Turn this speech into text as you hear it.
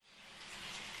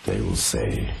They will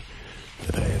say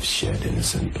that I have shed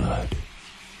innocent blood.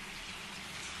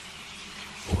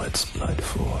 What's blood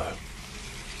for,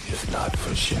 if not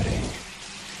for shedding?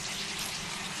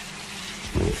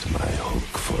 With my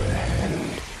hook for a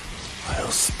hand,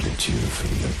 I'll split you from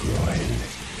the groin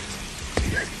to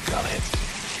your gullet.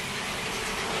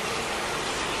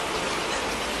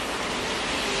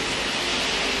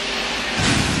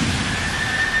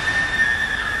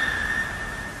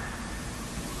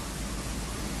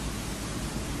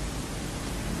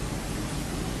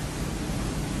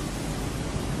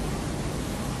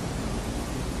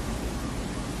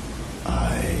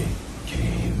 I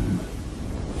came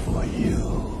for you.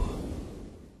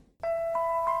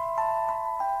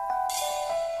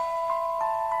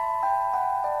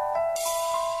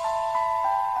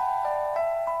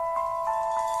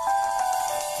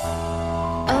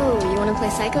 Oh, you want to play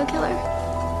Psycho Killer?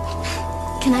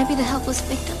 Can I be the helpless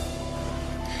victim?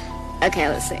 Okay,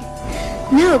 let's see.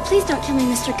 No, please don't kill me,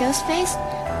 Mr. Ghostface.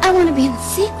 I want to be in the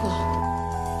sequel.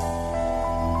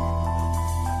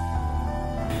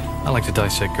 I like to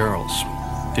dissect girls.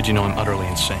 Did you know I'm utterly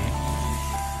insane?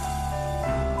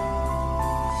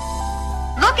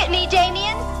 Look at me,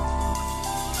 Damien.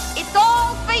 It's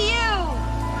all for you.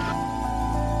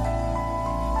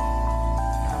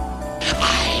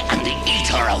 I am the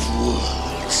eater of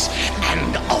wolves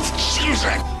and of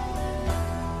children.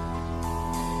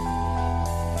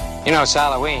 You know, it's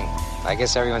Halloween. I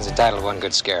guess everyone's entitled to one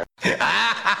good scare.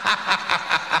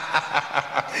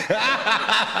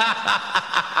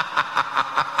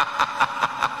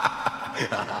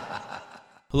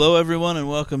 Hello, everyone, and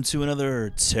welcome to another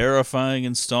terrifying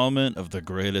installment of the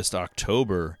greatest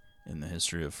October in the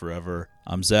history of forever.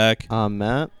 I'm Zach. I'm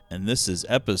Matt. And this is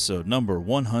episode number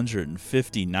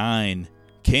 159,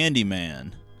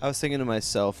 Candyman. I was thinking to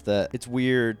myself that it's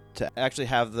weird to actually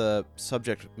have the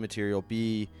subject material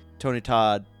be Tony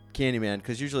Todd, Candyman,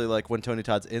 because usually, like, when Tony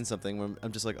Todd's in something,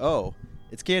 I'm just like, oh,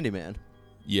 it's Candyman.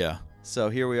 Yeah. So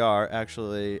here we are,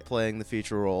 actually playing the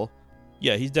feature role.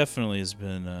 Yeah, he definitely has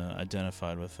been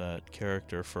identified with that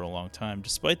character for a long time,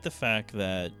 despite the fact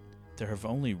that there have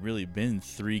only really been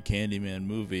 3 Candyman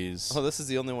movies. Oh, this is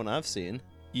the only one I've seen.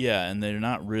 Yeah, and they're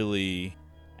not really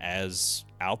as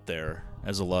out there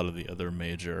as a lot of the other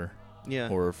major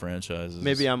horror franchises.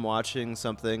 Maybe I'm watching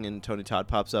something and Tony Todd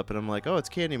pops up and I'm like, oh, it's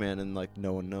Candyman, and like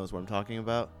no one knows what I'm talking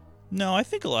about. No, I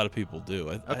think a lot of people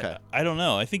do. Okay. I don't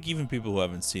know. I think even people who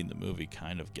haven't seen the movie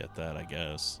kind of get that, I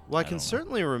guess. Well, I can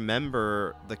certainly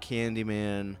remember the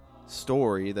Candyman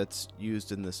story that's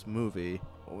used in this movie.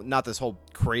 Not this whole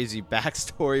crazy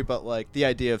backstory, but like the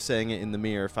idea of saying it in the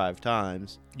mirror 5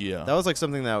 times. Yeah. That was like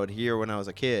something that I would hear when I was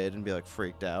a kid and be like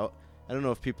freaked out. I don't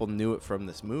know if people knew it from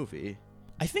this movie.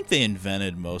 I think they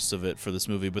invented most of it for this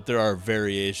movie, but there are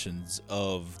variations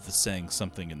of the saying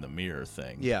something in the mirror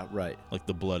thing. Yeah, right. Like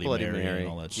the Bloody Mary and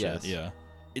all that shit. Yes. Yeah.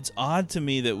 It's odd to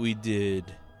me that we did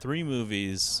 3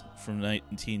 movies from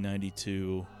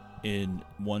 1992 in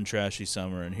one trashy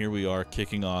summer, and here we are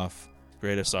kicking off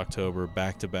Greatest October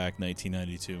back-to-back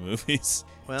 1992 movies.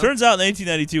 Well, Turns out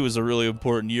 1992 was a really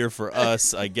important year for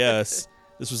us, I guess.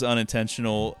 This was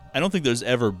unintentional. I don't think there's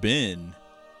ever been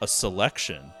a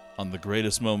selection on the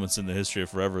greatest moments in the history of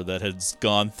forever that has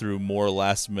gone through more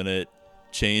last-minute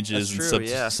changes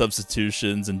and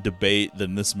substitutions and debate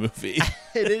than this movie.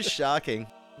 It is shocking.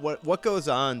 What goes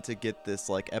on to get this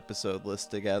like episode list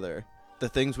together? The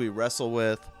things we wrestle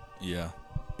with. Yeah.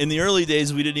 In the early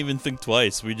days, we didn't even think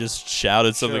twice. We just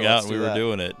shouted something out and we were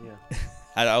doing it. Yeah.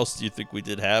 How else do you think we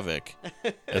did Havoc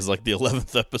as like the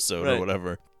 11th episode or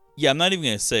whatever? Yeah, I'm not even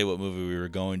going to say what movie we were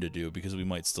going to do because we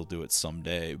might still do it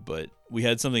someday, but we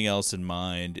had something else in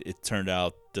mind. It turned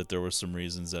out that there were some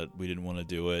reasons that we didn't want to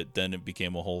do it. Then it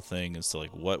became a whole thing as to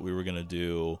like what we were going to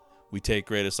do. We take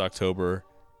Greatest October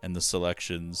and the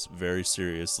selections very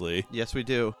seriously. Yes, we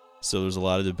do. So there's a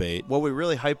lot of debate. Well, we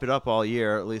really hype it up all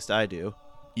year, at least I do.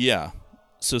 Yeah.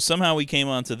 So somehow we came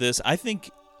onto this. I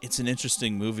think it's an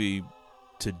interesting movie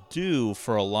to do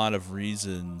for a lot of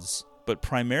reasons, but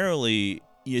primarily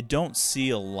you don't see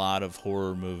a lot of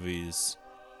horror movies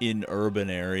in urban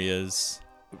areas.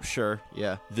 Sure,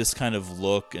 yeah. This kind of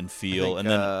look and feel. And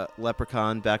then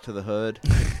Leprechaun, Back to the Hood.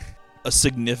 A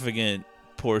significant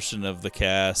portion of the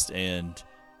cast and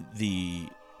the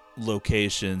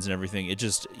locations and everything.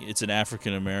 It's an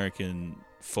African-American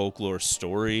folklore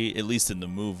story, at least in the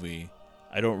movie.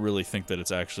 I don't really think that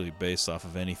it's actually based off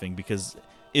of anything because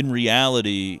in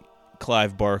reality,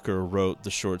 Clive Barker wrote the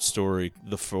short story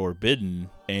The Forbidden,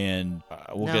 and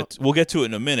we'll get to it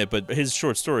in a minute, but his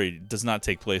short story does not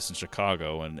take place in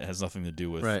Chicago and it has nothing to do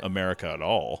with America at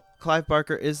all. Clive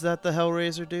Barker, is that the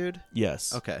Hellraiser dude?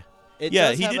 Yes. Okay. It Yeah,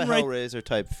 does he have didn't a write- Hellraiser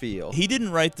type feel. He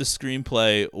didn't write the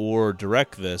screenplay or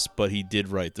direct this, but he did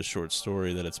write the short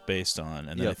story that it's based on,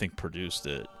 and then I think produced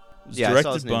it. It was I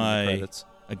saw his directed name in the by credits.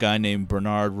 a guy named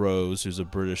Bernard Rose, who's a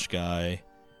British guy.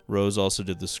 Rose also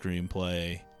did the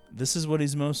screenplay. This is what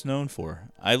he's most known for.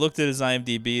 I looked at his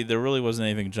IMDb. There really wasn't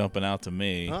anything jumping out to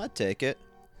me. I'd take it.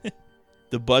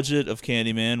 The budget of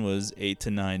Candyman was $8 to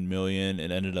 $9 million.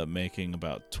 It ended up making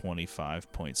about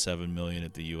 $25.7 million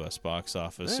at the U.S. box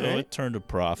office, so it turned a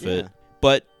profit. Yeah.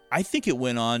 But I think it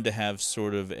went on to have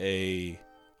sort of a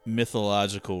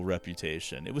mythological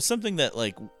reputation. It was something that,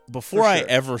 like, before I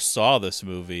ever saw this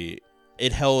movie,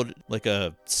 it held like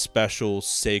a special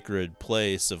sacred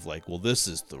place of like, well, this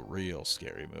is the real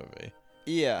scary movie.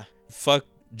 Yeah. Fuck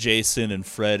Jason and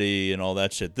Freddy and all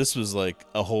that shit. This was like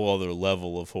a whole other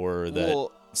level of horror that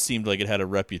seemed like it had a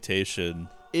reputation.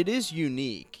 It is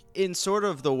unique in sort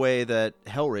of the way that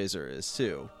Hellraiser is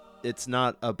too. It's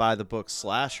not a by-the-book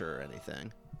slasher or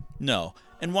anything. No.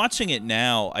 And watching it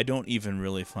now, I don't even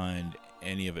really find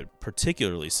any of it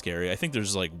particularly scary. I think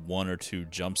there's like one or two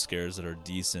jump scares that are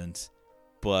decent,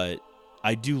 but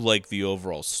I do like the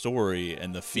overall story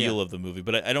and the feel of the movie.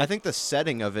 But I think the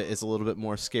setting of it is a little bit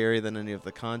more scary than any of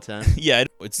the content. Yeah,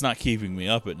 it's not keeping me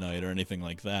up at night or anything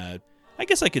like that. I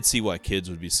guess I could see why kids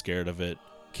would be scared of it.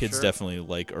 Kids definitely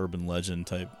like urban legend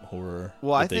type horror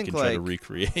that they can try to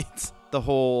recreate. The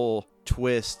whole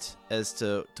twist as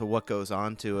to what goes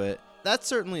on to it, that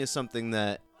certainly is something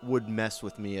that would mess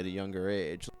with me at a younger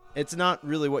age. It's not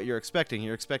really what you're expecting.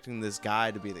 You're expecting this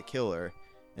guy to be the killer,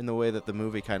 in the way that the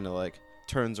movie kind of like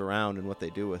turns around and what they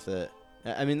do with it.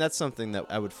 I mean, that's something that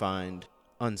I would find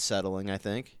unsettling, I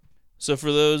think. So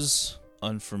for those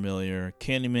unfamiliar,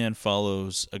 Candyman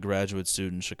follows a graduate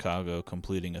student in Chicago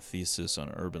completing a thesis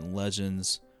on urban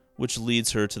legends, which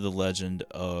leads her to the legend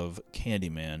of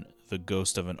Candyman, the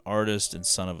ghost of an artist and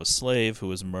son of a slave who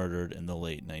was murdered in the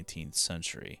late 19th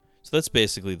century. So that's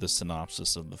basically the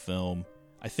synopsis of the film.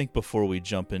 I think before we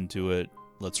jump into it,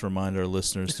 let's remind our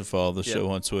listeners to follow the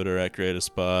show on Twitter at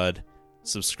GreatestPod,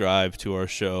 subscribe to our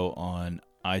show on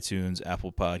iTunes,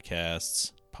 Apple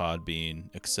Podcasts, Podbean,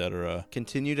 etc.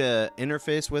 Continue to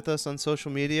interface with us on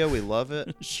social media. We love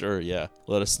it. Sure, yeah.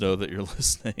 Let us know that you're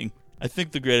listening. I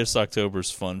think The Greatest October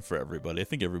is fun for everybody. I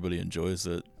think everybody enjoys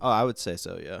it. Oh, I would say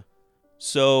so, yeah.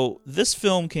 So this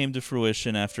film came to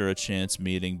fruition after a chance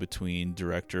meeting between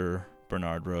director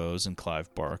Bernard Rose and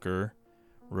Clive Barker.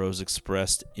 Rose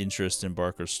expressed interest in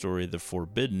Barker's story, The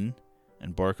Forbidden,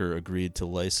 and Barker agreed to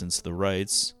license the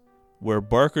rights, where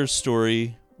Barker's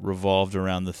story revolved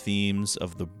around the themes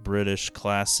of the British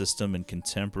class system in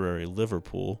contemporary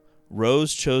Liverpool.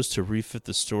 Rose chose to refit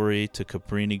the story to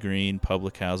Cabrini Green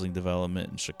public housing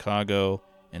development in Chicago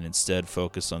and instead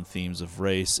focus on themes of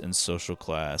race and social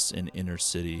class in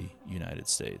inner-city United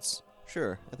States.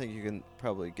 Sure, I think you can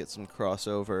probably get some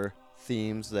crossover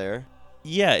themes there.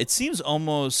 Yeah, it seems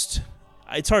almost...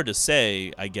 It's hard to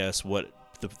say, I guess, what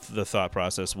the thought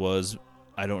process was.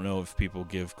 I don't know if people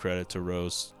give credit to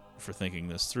Rose for thinking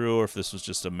this through or if this was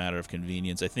just a matter of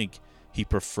convenience. I think he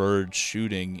preferred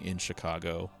shooting in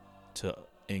Chicago to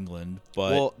England,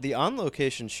 but... Well, the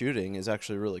on-location shooting is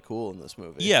actually really cool in this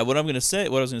movie. Yeah, what I was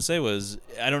going to say was,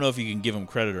 I don't know if you can give him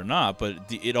credit or not, but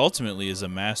it ultimately is a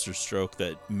masterstroke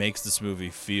that makes this movie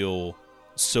feel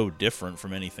so different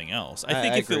from anything else. I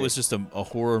think if agree. it was just a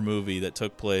horror movie that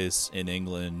took place in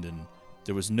England and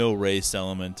there was no race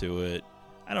element to it,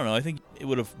 I don't know, I think it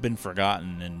would have been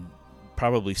forgotten and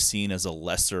probably seen as a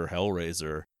lesser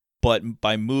Hellraiser. But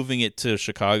by moving it to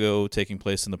Chicago, taking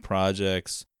place in the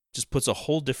projects, just puts a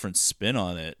whole different spin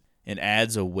on it and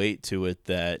adds a weight to it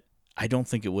that I don't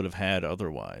think it would have had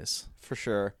otherwise. For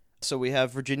sure. So we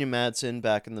have Virginia Madsen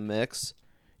back in the mix.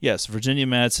 Yes, Virginia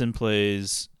Madsen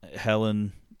plays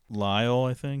Helen Lyle,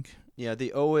 I think. Yeah,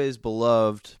 the always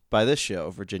beloved by this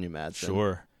show, Virginia Madsen.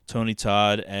 Sure. Tony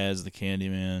Todd as the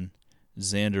Candyman,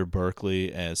 Xander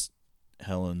Berkeley as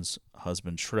Helen's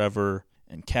husband Trevor,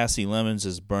 and Cassie Lemons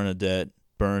as Bernadette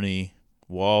Bernie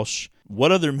Walsh.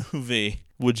 What other movie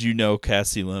would you know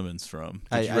Cassie Lemons from?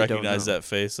 Did you recognize that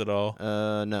face at all?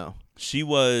 No. She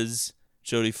was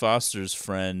Jodie Foster's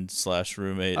friend /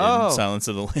 roommate in Silence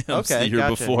of the Lambs the year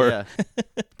before. Yeah.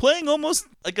 Playing almost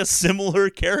like a similar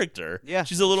character. Yeah,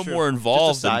 she's a little sure. more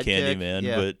involved than Just a sidekick,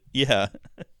 Candyman, but yeah.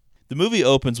 The movie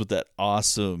opens with that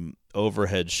awesome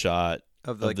overhead shot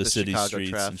of the city Chicago streets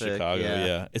traffic. in Chicago.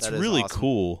 Yeah. It's that is really awesome.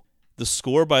 cool. The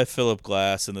score by Philip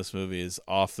Glass in this movie is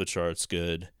off the charts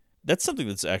good. That's something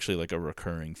that's actually like a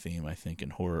recurring theme, I think,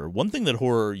 in horror. One thing that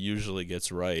horror usually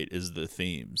gets right is the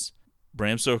themes.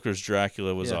 Bram Stoker's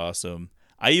Dracula was awesome.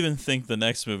 I even think the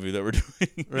next movie that we're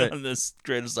doing Right. on this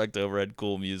Greatest October had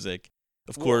cool music.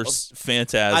 Of course,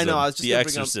 Phantasm, I know, I was just The gonna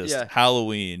bring up- Exorcist, yeah.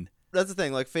 Halloween. That's the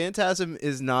thing. Like, Phantasm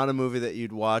is not a movie that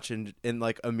you'd watch and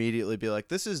like immediately be like,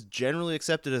 this is generally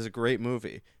accepted as a great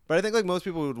movie. But I think like most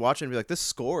people would watch it and be like, this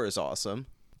score is awesome.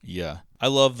 Yeah. I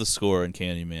love the score in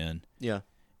Candyman. Yeah.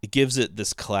 It gives it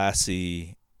this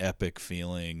classy, epic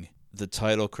feeling. The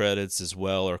title credits as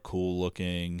well are cool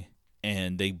looking.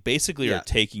 And they basically Yeah. are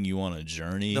taking you on a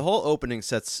journey. The whole opening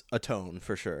sets a tone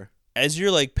for sure. As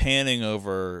you're like panning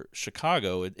over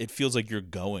Chicago, it feels like you're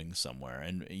going somewhere,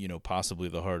 and possibly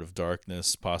the heart of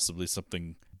darkness, possibly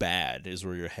something bad is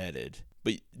where you're headed.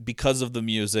 But because of the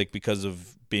music, because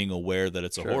of being aware that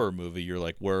it's a Sure. horror movie, you're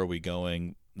like, where are we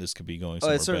going? This could be going Oh,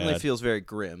 somewhere it certainly bad. feels very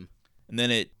grim. And then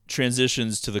it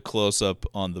transitions to the close up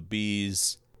on the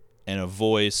bees and a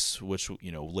voice, which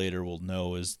later we'll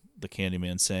know is the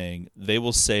Candyman saying, "They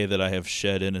will say that I have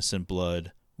shed innocent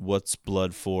blood. What's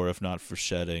blood for if not for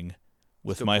shedding?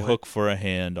 With Good my point. hook for a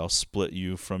hand, I'll split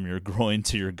you from your groin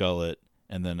to your gullet."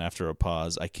 And then after a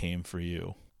pause, "I came for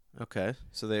you." Okay,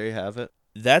 so there you have it.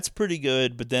 That's pretty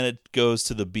good, but then it goes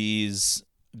to the bees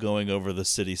going over the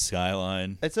city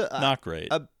skyline. It's Not great.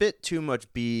 A bit too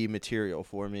much B material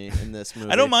for me in this movie.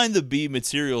 I don't mind the bee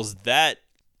materials. That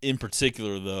in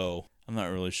particular, though, I'm not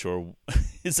really sure.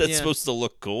 Is that Yeah. supposed to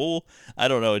look cool? I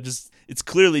don't know. It's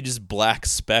clearly just black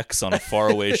specks on a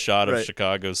faraway shot of Right.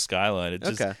 Chicago's skyline. It's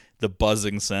just Okay. the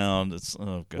buzzing sound. It's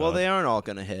oh god. Well, they aren't all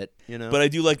gonna hit, But I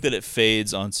do like that it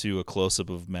fades onto a close up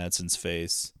of Madsen's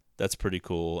face. That's pretty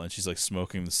cool. And she's like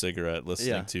smoking the cigarette, listening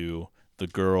Yeah. to the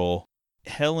girl.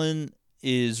 Helen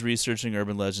is researching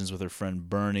urban legends with her friend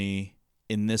Bernie.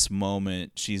 In this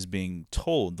moment, she's being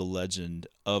told the legend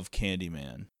of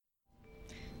Candyman.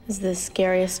 This is the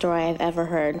scariest story I've ever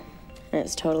heard, and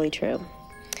it's totally true.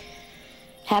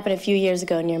 Happened a few years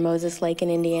ago near Moses Lake in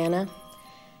Indiana.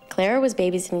 Clara was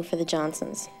babysitting for the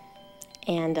Johnsons,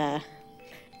 and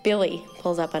Billy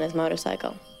pulls up on his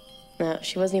motorcycle. No,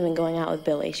 she wasn't even going out with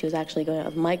Billy. She was actually going out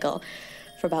with Michael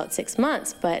for about 6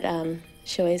 months, but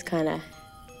she always kind of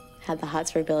had the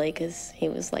hots for Billy because he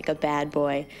was like a bad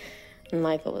boy, and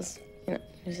Michael was, he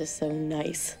was just so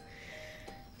nice.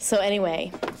 So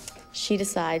anyway, she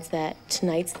decides that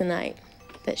tonight's the night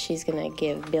that she's gonna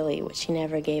give Billy what she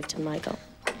never gave to Michael.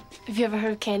 Have you ever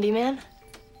heard of Candyman?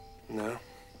 No?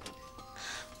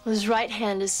 Well, his right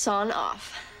hand is sawn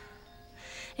off.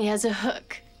 He has a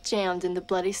hook jammed in the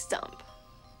bloody stump.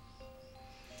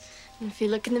 And if you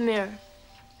look in the mirror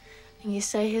and you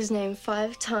say his name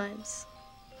 5 times,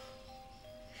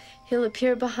 he'll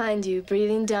appear behind you,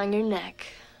 breathing down your neck.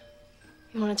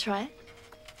 You want to try it?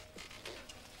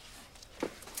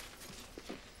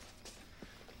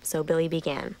 So Billy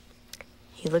began.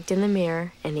 He looked in the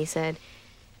mirror and he said,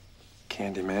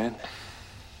 Candyman.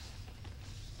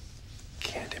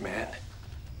 Candyman.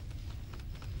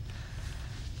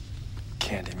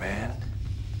 Candyman.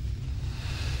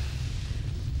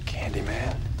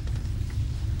 Candyman.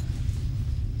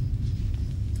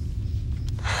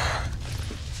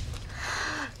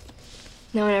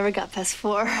 No one ever got past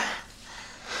 4.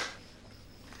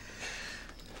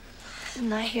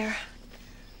 Not here.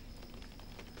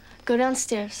 Go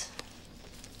downstairs.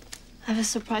 I have a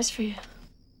surprise for you.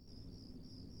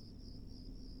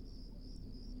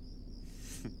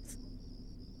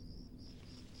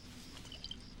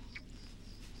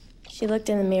 she looked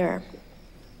in the mirror,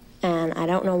 and I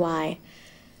don't know why,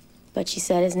 but she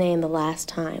said his name the last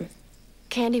time.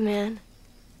 Candyman.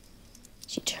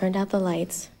 She turned out the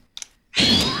lights.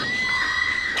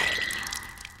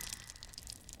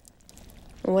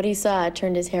 And what he saw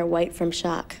turned his hair white from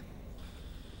shock.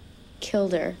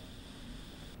 Killed her.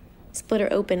 Split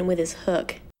her open with his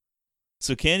hook.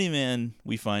 So Candyman,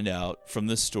 we find out from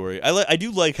this story, I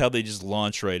do like how they just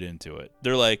launch right into it.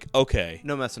 They're like, okay,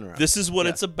 No messing around. this is what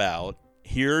Yeah. it's about.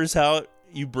 Here's how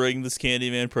you bring this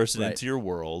Candyman person Right. into your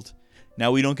world.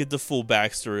 Now we don't get the full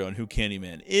backstory on who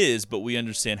Candyman is, but we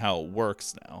understand how it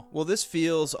works now. Well, this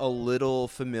feels a little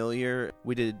familiar.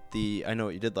 We did the I Know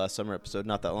What You Did Last Summer episode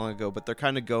not that long ago, but they're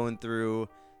kind of going through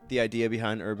the idea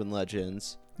behind urban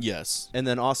legends. Yes, And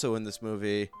then also in this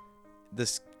movie,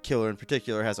 this killer in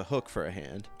particular has a hook for a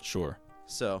hand. sure.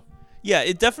 So, Yeah,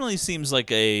 it definitely seems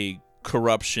like a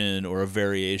corruption or a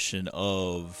variation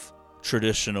of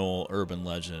traditional urban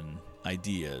legend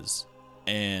ideas.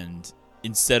 And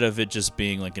instead of it just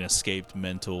being like an escaped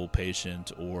mental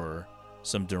patient or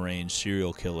some deranged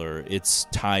serial killer, it's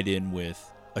tied in with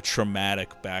a traumatic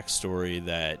backstory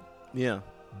that yeah.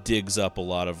 digs up a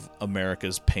lot of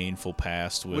America's painful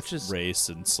past with Which is race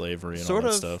and slavery and Sort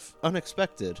all that of stuff.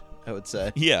 unexpected, I would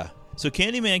say. Yeah. So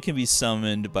Candyman can be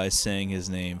summoned by saying his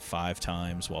name 5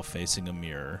 times while facing a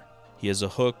mirror. He has a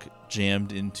hook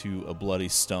jammed into a bloody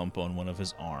stump on one of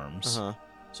his arms. Uh-huh.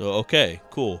 So, okay,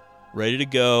 cool. Ready to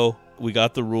go. We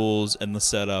got the rules and the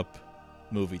setup.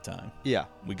 Movie time. Yeah.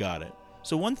 We got it.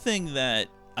 So one thing that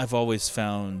I've always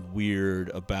found weird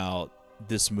about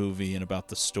this movie and about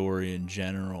the story in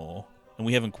general, and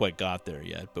we haven't quite got there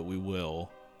yet, but we will.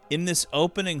 In this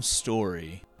opening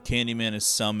story, Candyman is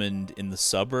summoned in the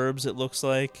suburbs, it looks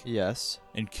like. Yes.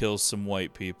 And kills some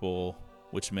white people,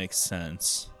 which makes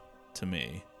sense to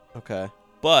me. Okay.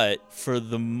 But for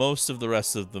the most of the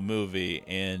rest of the movie,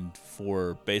 and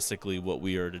for basically what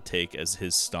we are to take as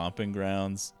his stomping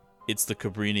grounds, it's the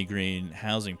Cabrini Green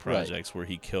housing projects where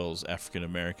he kills African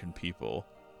American people.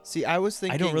 See, I was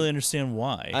thinking... I don't really understand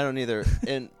why. I don't either.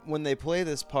 And when they play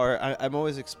this part, I'm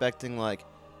always expecting, like,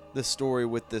 the story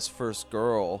with this first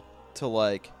girl to,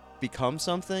 like, become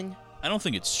something. I don't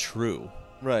think it's true.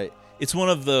 Right. It's one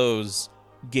of those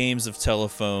games of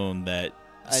telephone that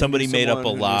somebody made up a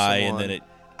lie and then it...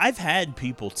 I've had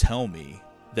people tell me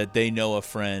that they know a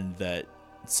friend that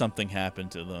something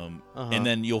happened to them, and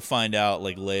then you'll find out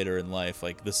like later in life,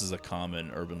 like this is a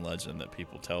common urban legend that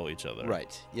people tell each other.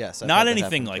 Right. Yes. Not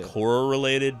anything like horror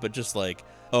related, but just like,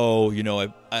 oh, you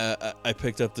know, I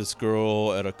picked up this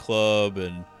girl at a club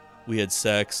and we had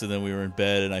sex and then we were in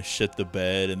bed and I shit the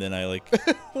bed and then I like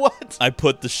what? I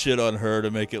put the shit on her to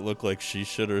make it look like she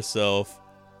shit herself.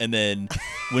 And then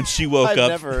when she woke up, I've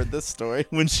never heard this story.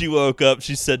 When she woke up,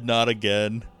 she said, "Not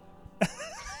again."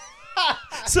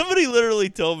 Somebody literally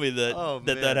told me that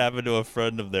that happened to a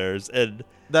friend of theirs, and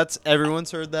that's everyone's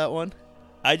heard that one.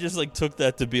 I just like took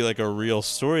that to be like a real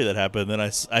story that happened. Then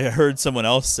I heard someone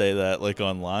else say that like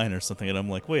online or something, and I'm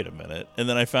like, wait a minute. And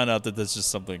then I found out that that's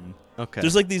just something. Okay.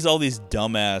 There's like all these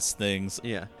dumbass things.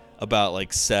 Yeah. About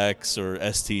like sex or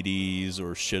STDs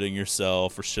or shitting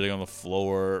yourself or shitting on the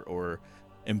floor or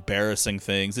embarrassing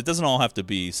things. It doesn't all have to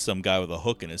be some guy with a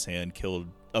hook in his hand killed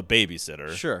a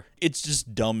babysitter. Sure. It's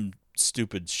just dumb,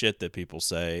 stupid shit that people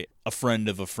say. A friend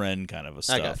of a friend kind of a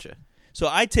stuff. I gotcha. So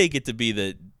I take it to be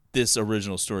that this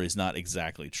original story is not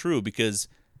exactly true because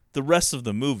the rest of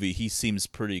the movie, he seems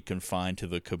pretty confined to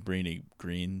the Cabrini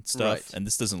Green stuff. Right. And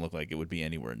this doesn't look like it would be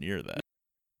anywhere near that.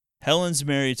 Helen's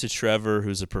married to Trevor,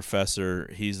 who's a professor.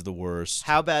 He's the worst.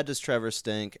 How bad does Trevor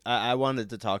stink? I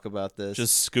wanted to talk about this.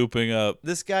 Just scooping up.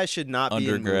 This guy should not be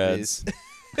in movies.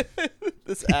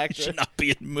 This actor should not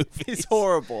be in movies. He's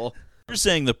horrible. You're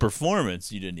saying the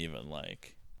performance you didn't even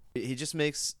like. He just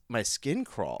makes my skin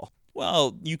crawl.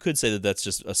 Well, you could say that that's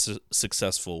just a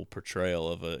successful portrayal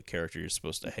of a character you're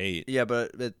supposed to hate. Yeah,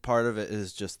 but part of it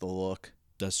is just the look.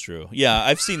 That's true. Yeah,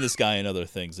 I've seen this guy in other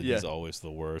things, and he's always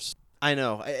the worst. I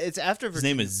know. It's after his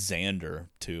name is Xander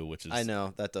too, which is I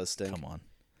know that does stink. Come on.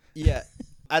 Yeah,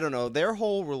 I don't know. Their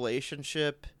whole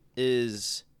relationship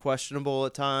is questionable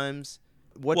at times.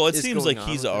 Well, it seems like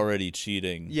he's already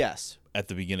cheating. Yes. At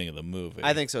the beginning of the movie,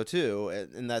 I think so too,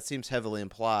 and that seems heavily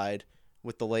implied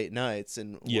with the late nights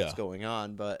and what's going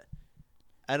on. But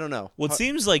I don't know. Well, it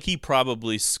seems like he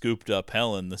probably scooped up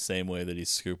Helen the same way that he's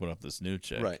scooping up this new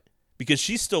chick, right? Because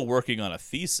she's still working on a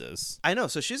thesis. I know.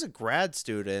 So she's a grad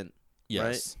student. Yes.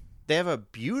 Right? They have a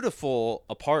beautiful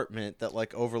apartment that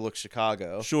like overlooks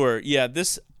Chicago. Sure. Yeah.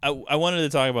 This I wanted to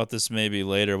talk about this maybe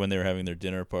later when they were having their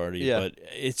dinner party. Yeah. But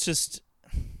it's just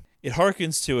it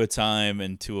harkens to a time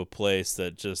and to a place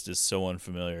that just is so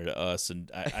unfamiliar to us,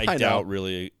 and I doubt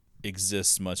really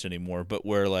exists much anymore. But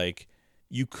where like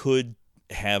you could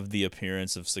have the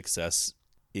appearance of success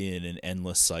in an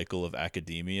endless cycle of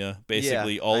academia.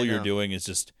 Basically, all you're doing is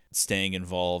just staying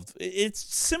involved. It's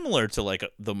similar to like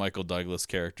the Michael Douglas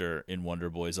character in Wonder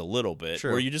Boys a little bit,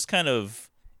 where you're just kind of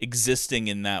existing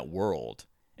in that world,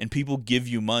 and people give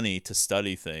you money to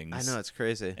study things. I know, it's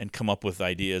crazy. And come up with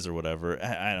ideas or whatever.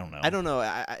 I don't know. I don't know.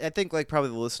 I think like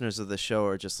probably the listeners of the show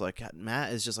are just like,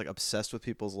 Matt is just like obsessed with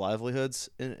people's livelihoods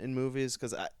in movies,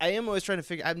 because I am always trying to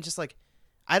figure. I'm just like,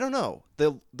 I don't know.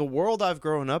 The world I've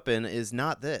grown up in is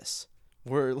not this.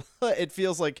 Where it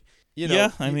feels like, you know.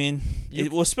 Yeah, I mean,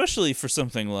 well, especially for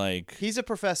something like he's a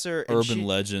professor, urban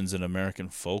legends and American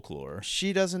folklore.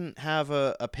 She doesn't have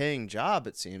a paying job,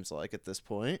 it seems like, at this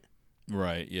point.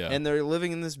 Right, yeah. And they're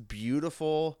living in this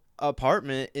beautiful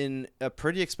apartment in a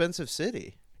pretty expensive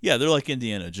city. Yeah, they're like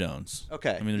Indiana Jones.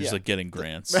 Okay. I mean, they're just like getting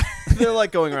grants. They're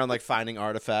like going around like finding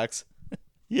artifacts.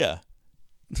 Yeah.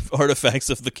 Artifacts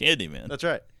of the Candyman. That's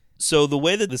right. So the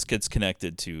way that this gets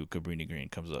connected to Cabrini Green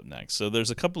comes up next. So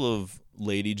there's a couple of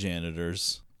lady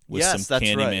janitors with some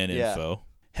Candyman info.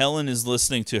 Helen is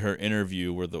listening to her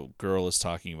interview where the girl is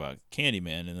talking about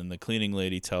Candyman, and then the cleaning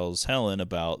lady tells Helen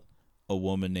about a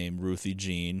woman named Ruthie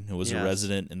Jean, who was a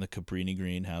resident in the Cabrini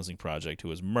Green housing project, who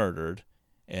was murdered.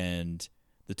 And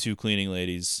the two cleaning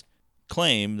ladies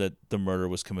claim that the murder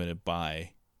was committed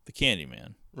by the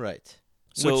Candyman. Right.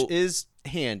 So, which is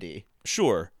handy.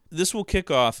 Sure. This will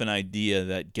kick off an idea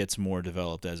that gets more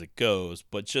developed as it goes,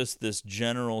 but just this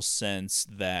general sense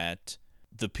that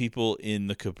the people in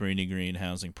the Cabrini Green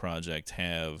housing project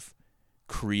have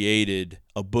created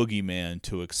a boogeyman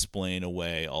to explain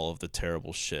away all of the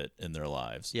terrible shit in their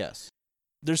lives. Yes.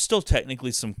 There's still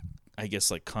technically some, I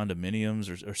guess, like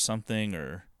condominiums or something,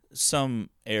 or some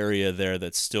area there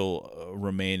that's still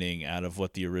remaining out of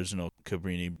what the original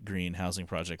Cabrini Green housing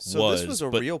project was. So this was a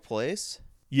real place?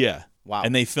 Yeah. Wow.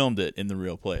 And they filmed it in the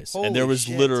real place. Holy and there was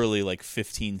shit. literally like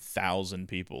 15,000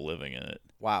 people living in it.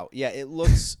 Wow. Yeah, it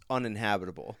looks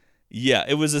uninhabitable. Yeah,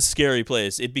 it was a scary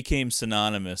place. It became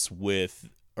synonymous with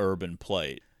urban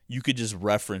plight. You could just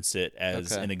reference it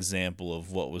as an example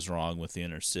of what was wrong with the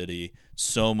inner city.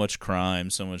 So much crime,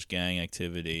 so much gang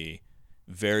activity.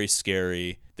 Very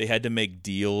scary. They had to make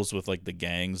deals with like the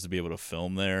gangs to be able to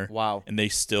film there. Wow. And they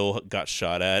still got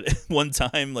shot at one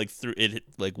time. Like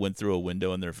went through a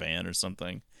window in their van or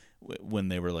something when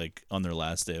they were like on their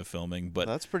last day of filming. But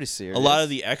that's pretty serious. A lot of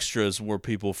the extras were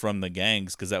people from the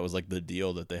gangs because that was like the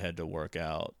deal that they had to work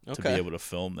out to be able to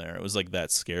film there. It was like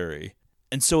that scary.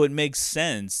 And so it makes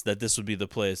sense that this would be the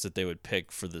place that they would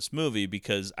pick for this movie,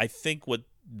 because I think what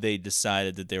they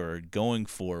decided that they were going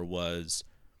for was,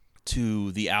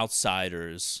 to the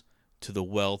outsiders, to the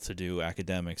well-to-do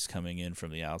academics coming in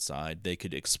from the outside, they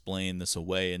could explain this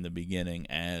away in the beginning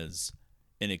as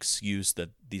an excuse that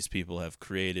these people have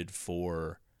created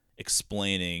for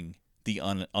explaining the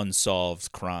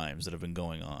unsolved crimes that have been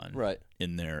going on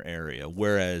in their area.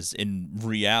 Whereas in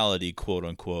reality,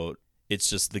 quote-unquote, it's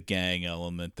just the gang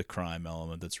element, the crime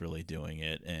element that's really doing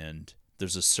it. And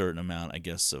there's a certain amount, I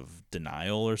guess, of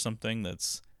denial or something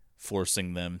that's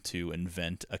forcing them to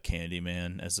invent a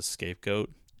Candyman as a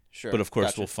scapegoat. Sure. But of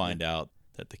course, we'll find out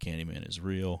that the Candyman is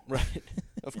real. Right.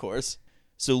 Of course.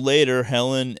 So later,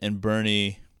 Helen and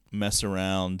Bernie mess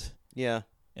around. Yeah.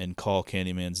 And call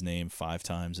Candyman's name 5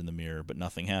 times in the mirror, but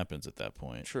nothing happens at that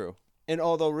point. True. And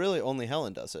although really only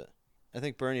Helen does it. I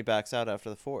think Bernie backs out after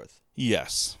the 4th.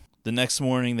 Yes. The next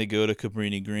morning, they go to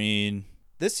Cabrini Green.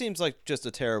 This seems like just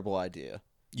a terrible idea.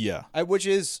 Yeah. Which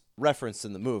is referenced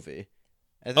in the movie.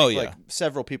 I think like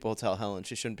several people tell Helen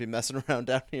she shouldn't be messing around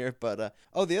down here. But,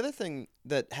 the other thing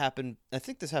that happened, I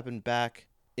think this happened back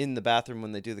in the bathroom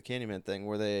when they do the Candyman thing,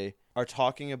 where they are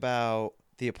talking about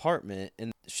the apartment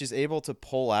and she's able to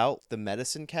pull out the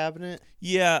medicine cabinet.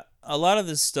 Yeah, a lot of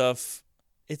this stuff,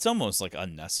 it's almost like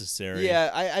unnecessary. Yeah,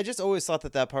 I just always thought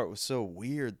that part was so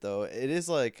weird, though. It is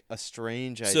like a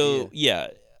strange idea. So, yeah,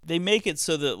 they make it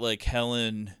so that like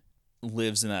Helen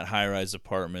lives in that high-rise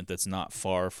apartment that's not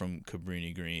far from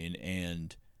Cabrini Green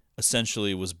and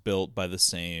essentially was built by the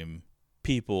same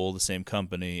people, the same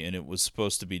company, and it was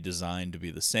supposed to be designed to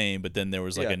be the same, but then there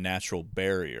was like a natural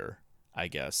barrier, I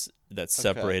guess, that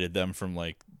separated them from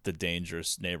like the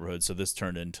dangerous neighborhood. So this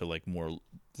turned into like more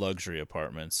luxury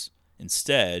apartments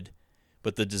instead,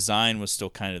 but the design was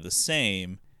still kind of the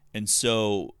same. And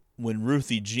so when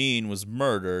Ruthie Jean was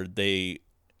murdered, they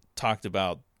talked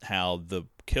about how the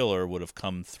killer would have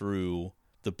come through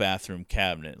the bathroom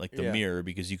cabinet, like the mirror,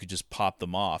 because you could just pop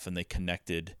them off and they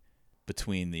connected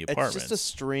between the apartments. It's just a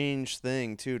strange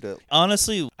thing too.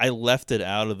 Honestly, I left it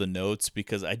out of the notes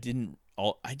because I didn't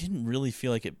really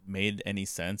feel like it made any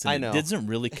sense. And I know. It doesn't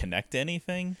really connect to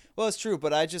anything. Well, it's true,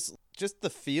 but I just the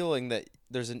feeling that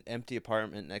there's an empty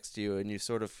apartment next to you and you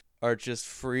sort of are just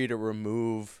free to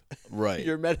remove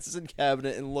your medicine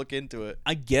cabinet and look into it.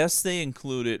 I guess they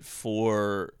include it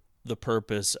for the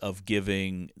purpose of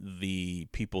giving the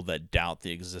people that doubt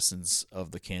the existence of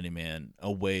the Candyman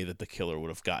a way that the killer would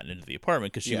have gotten into the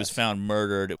apartment, because she was found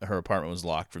murdered. Her apartment was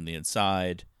locked from the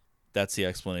inside. That's the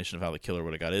explanation of how the killer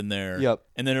would have got in there. Yep.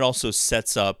 And then it also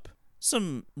sets up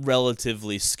some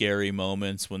relatively scary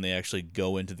moments when they actually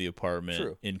go into the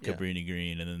apartment in Cabrini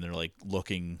Green, and then they're like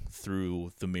looking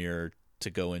through the mirror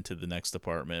to go into the next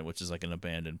apartment, which is like an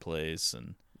abandoned place.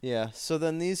 And yeah, so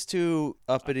then these two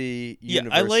uppity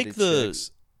university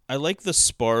chicks. I like the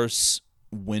sparse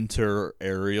winter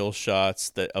aerial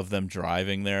shots of them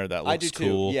driving there. That looks I do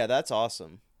cool. too. Yeah, that's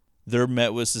awesome. They're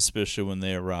met with suspicion when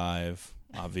they arrive.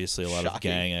 Obviously, a lot of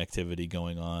Shocking. gang activity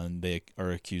going on. They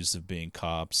are accused of being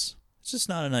cops. It's just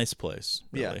not a nice place,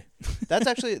 really.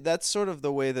 Yeah. That's sort of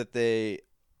the way that they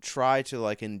try to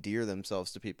like endear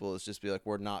themselves to people, is just be like,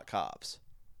 we're not cops.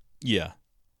 Yeah.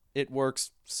 It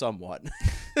works somewhat.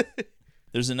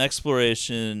 There's an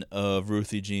exploration of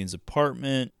Ruthie Jean's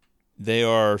apartment. They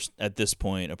are, at this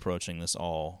point, approaching this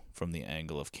all from the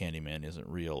angle of Candyman isn't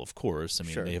real, of course. I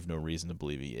mean, Sure. they have no reason to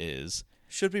believe he is.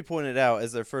 Should be pointed out,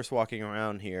 as they're first walking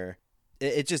around here,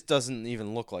 it just doesn't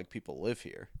even look like people live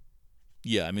here.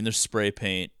 Yeah, I mean, there's spray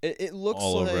paint It looks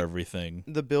all like over everything.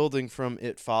 the building from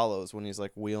It Follows when he's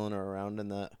like wheeling her around in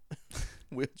that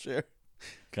wheelchair.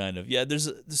 Kind of. Yeah,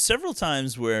 there's several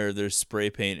times where there's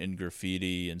spray paint and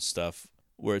graffiti and stuff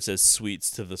where it says "Sweets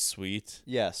to the Sweet."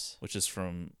 Yes. Which is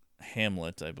from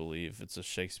Hamlet, I believe. It's a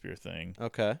Shakespeare thing.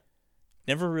 Okay.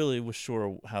 Never really was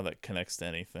sure how that connects to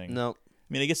anything. No. I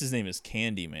mean, I guess his name is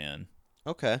Candyman.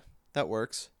 Okay. That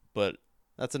works. But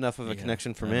that's enough of a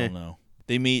connection for me. I don't know.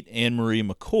 They meet Anne-Marie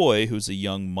McCoy, who's a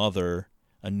young mother,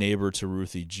 a neighbor to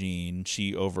Ruthie Jean.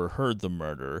 She overheard the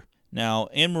murder. Now,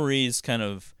 Anne-Marie's kind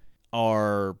of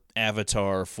our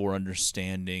avatar for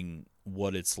understanding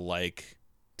what it's like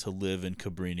to live in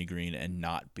Cabrini Green and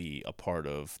not be a part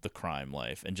of the crime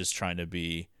life and just trying to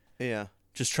be... Yeah.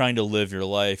 Just trying to live your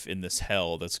life in this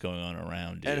hell that's going on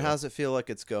around you. And how's it feel like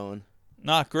it's going?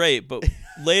 Not great, but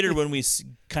later when we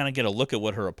kind of get a look at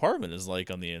what her apartment is like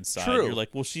on the inside, True. You're like,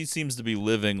 well, she seems to be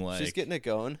living like she's getting it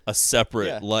going. A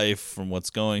separate life from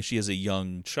what's going. She has a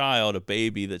young child, a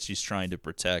baby that she's trying to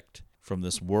protect from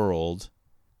this world.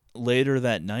 Later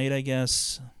that night, I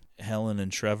guess, Helen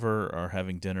and Trevor are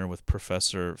having dinner with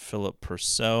Professor Philip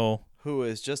Purcell, who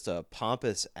is just a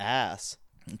pompous ass.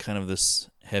 Kind of this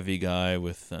heavy guy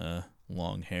with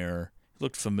long hair.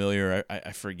 Looked familiar.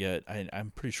 I forget.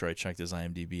 I'm pretty sure I checked his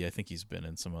IMDb. I think he's been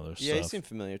in some other stuff. Yeah, he seemed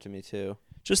familiar to me too.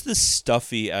 Just this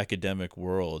stuffy academic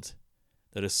world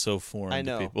that is so foreign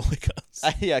to people like us.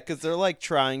 Yeah, because they're like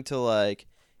trying to like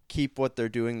keep what they're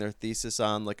doing their thesis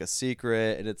on like a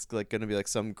secret, and it's like going to be like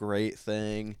some great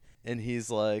thing. And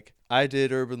he's like, I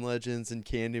did Urban Legends and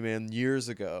Candyman years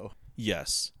ago.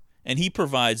 Yes, and he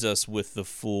provides us with the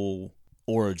full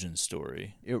origin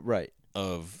story. Right.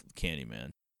 Of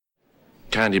Candyman.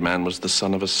 Candyman was the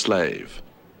son of a slave.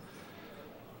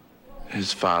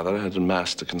 His father had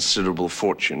amassed a considerable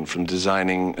fortune from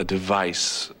designing a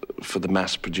device for the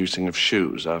mass producing of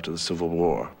shoes after the Civil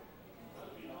War.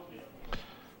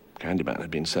 Candyman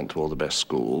had been sent to all the best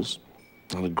schools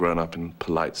and had grown up in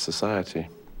polite society.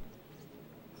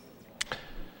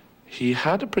 He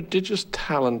had a prodigious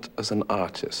talent as an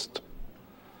artist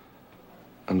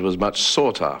and was much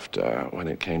sought after when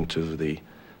it came to the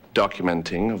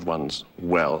documenting of one's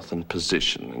wealth and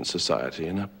position in society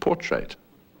in a portrait.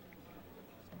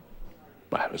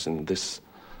 Well, it was in this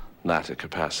latter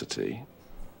capacity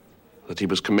that he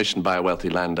was commissioned by a wealthy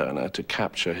landowner to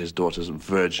capture his daughter's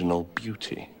virginal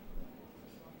beauty.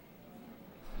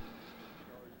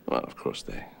 Well, of course,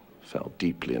 they fell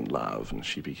deeply in love, and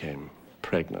she became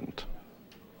pregnant.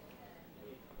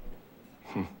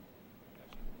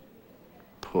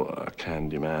 Poor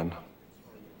Candyman.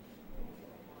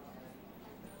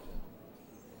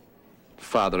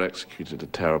 Father executed a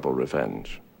terrible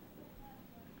revenge.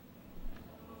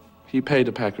 He paid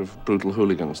a pack of brutal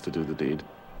hooligans to do the deed.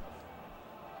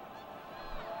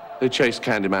 They chased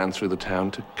Candyman through the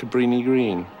town to Cabrini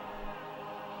Green,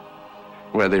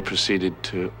 where they proceeded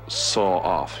to saw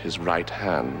off his right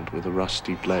hand with a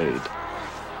rusty blade.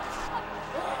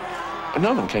 And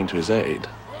no one came to his aid.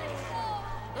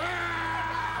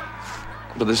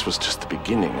 But this was just the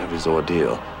beginning of his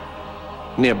ordeal.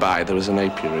 Nearby, there was an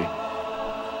apiary.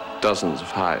 Dozens of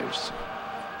hives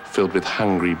filled with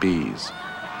hungry bees.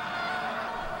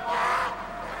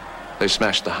 They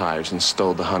smashed the hives and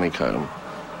stole the honeycomb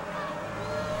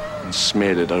and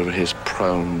smeared it over his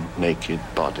prone, naked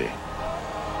body.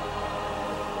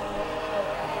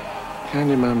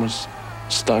 Candyman was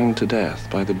stung to death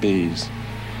by the bees.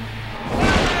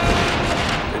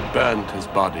 They burned his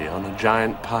body on a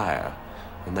giant pyre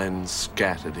and then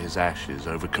scattered his ashes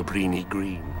over Cabrini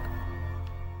Green.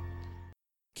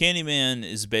 Candyman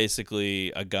is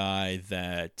basically a guy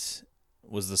that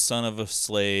was the son of a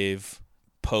slave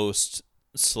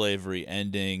post-slavery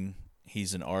ending.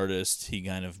 He's an artist. He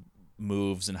kind of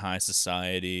moves in high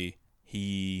society.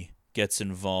 He gets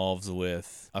involved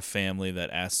with a family that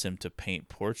asks him to paint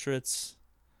portraits.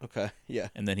 Okay, yeah.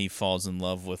 And then he falls in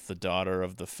love with the daughter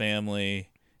of the family.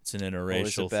 It's an interracial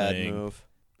Always a bad thing. move.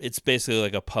 It's basically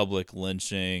like a public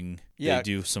lynching. Yeah. They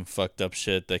do some fucked up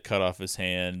shit. They cut off his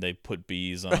hand. They put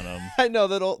bees on him. I know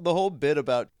that the whole bit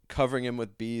about covering him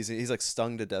with bees. He's like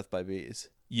stung to death by bees.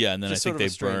 Yeah, and then Just I think sort of a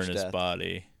they burn strange his death.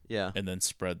 body. Yeah. And then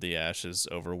spread the ashes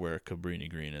over where Cabrini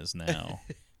Green is now.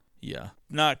 Yeah.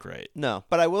 Not great. No,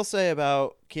 but I will say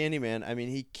about Candyman, I mean,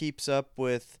 he keeps up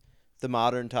with the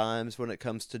modern times when it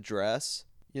comes to dress.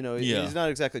 You know, Yeah. he's not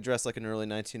exactly dressed like an early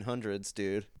 1900s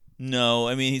dude. No,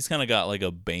 I mean, he's kind of got like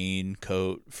a Bane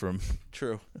coat from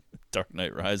True. Dark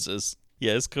Knight Rises.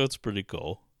 Yeah, his coat's pretty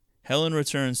cool. Helen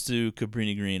returns to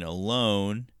Cabrini Green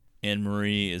alone.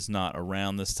 Anne-Marie is not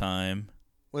around this time.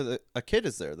 Well, a kid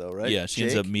is there, though, right? Yeah, she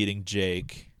ends up meeting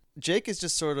Jake. Jake is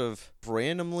just sort of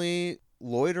randomly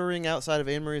loitering outside of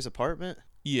Anne-Marie's apartment.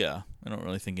 Yeah, I don't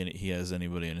really think he has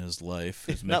anybody in his life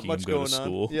who's Not making much him go going to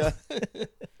school. on. Yeah.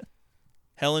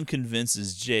 Helen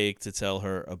convinces Jake to tell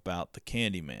her about the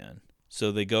Candyman.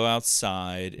 So they go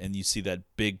outside, and you see that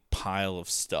big pile of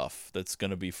stuff that's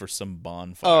going to be for some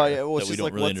bonfire Oh, yeah. Well, that we she's don't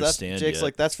like, really what's understand that? Jake's yet.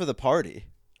 like, that's for the party.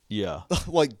 Yeah.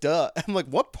 Like, duh. I'm like,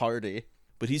 what party?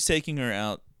 But he's taking her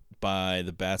out by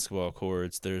the basketball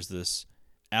courts. There's this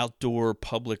outdoor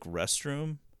public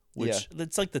restroom, which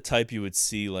it's like the type you would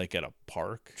see like at a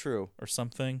park. True. Or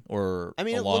something. Or I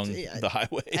mean, along the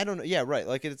highway. I don't know. Yeah, right.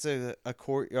 Like, it's a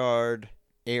courtyard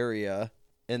area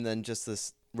and then just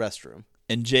this restroom.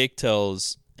 And Jake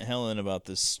tells Helen about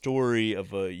this story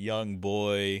of a young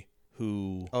boy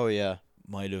who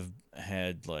might have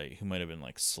been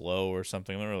like slow or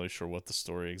something. I'm not really sure what the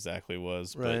story exactly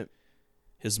was. Right. But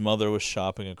his mother was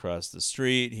shopping across the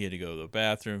street. He had to go to the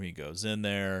bathroom. He goes in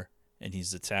there, and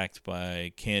he's attacked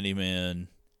by Candyman.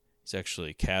 He's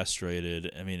actually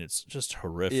castrated. I mean, it's just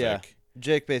horrific. Yeah.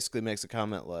 Jake basically makes a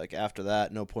comment like, after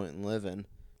that, no point in living.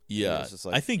 Yeah.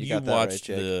 Like, I think you watched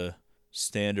the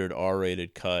standard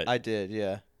R-rated cut. I did,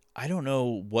 yeah. I don't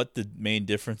know what the main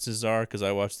differences are because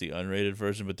I watched the unrated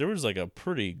version, but there was like a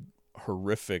pretty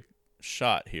horrific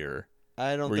shot here.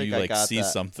 I don't where think you I like got see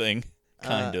that. something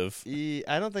kind of.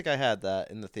 I don't think I had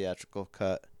that in the theatrical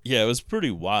cut. Yeah, it was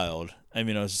pretty wild. I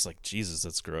mean, I was just like, Jesus,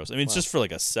 that's gross. I mean, it's just for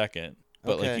like a second,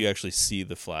 but like you actually see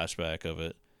the flashback of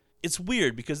it. It's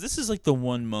weird because this is like the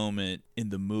one moment in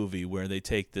the movie where they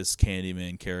take this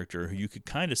Candyman character who you could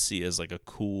kind of see as like a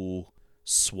cool,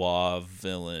 suave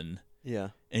villain. Yeah.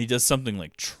 And he does something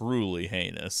like truly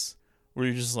heinous where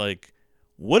you're just like,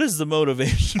 what is the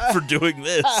motivation for doing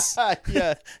this?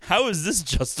 Yeah. How is this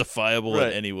justifiable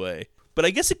in any way? But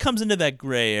I guess it comes into that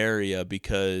gray area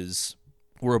because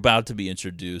we're about to be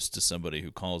introduced to somebody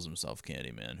who calls himself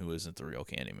Candyman, who isn't the real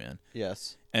Candyman.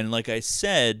 Yes. And like I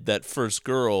said, that first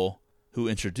girl who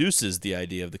introduces the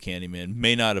idea of the Candyman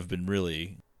may not have been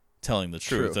really telling the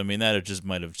truth. True. I mean, that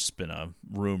might have just been a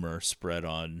rumor spread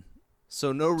on.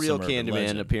 So no real some urban Candyman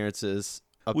legend. appearances.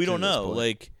 We don't know.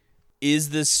 Like,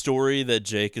 is this story that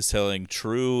Jake is telling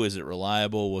true? Is it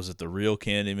reliable? Was it the real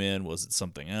Candyman? Was it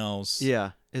something else?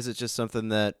 Yeah. Is it just something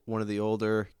that one of the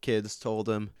older kids told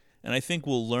him? And I think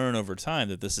we'll learn over time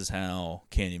that this is how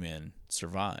Candyman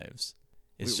survives.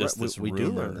 It's just this we rumor.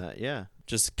 do learn that, yeah.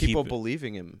 Just people keep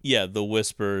believing him. Yeah, the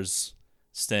whispers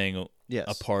staying Yes.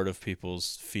 a part of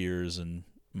people's fears and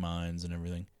minds and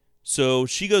everything. So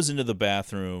she goes into the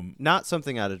bathroom. Not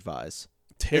something I'd advise.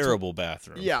 Terrible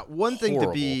bathroom. Yeah, one thing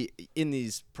to be in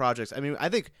these projects. I mean, I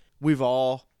think we've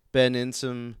all been in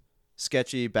some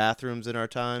sketchy bathrooms in our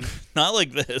time. Not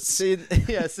like this. See,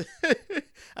 yes.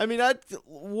 I mean, I'd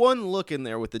one look in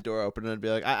there with the door open and I'd be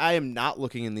like, I am not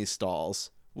looking in these stalls.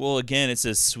 Well, again, it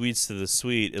says sweets to the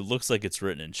sweet. It looks like it's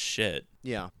written in shit.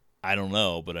 Yeah. I don't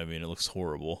know, but I mean, it looks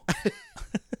horrible.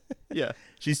 Yeah.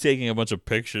 She's taking a bunch of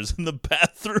pictures in the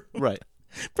bathroom. Right.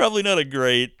 Probably not a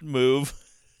great move.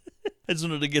 I just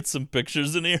wanted to get some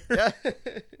pictures in here. Yeah.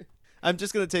 I'm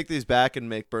just going to take these back and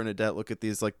make Bernadette look at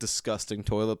these like disgusting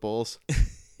toilet bowls.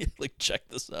 Like, check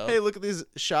this out. Hey, look at these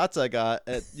shots I got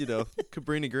at,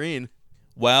 Cabrini Green.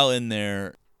 While in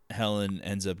there, Helen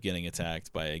ends up getting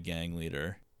attacked by a gang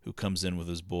leader who comes in with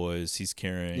his boys. He's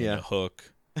carrying a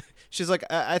hook. She's like,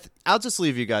 I'll just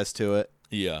leave you guys to it.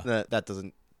 Yeah. That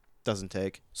doesn't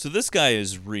take. So this guy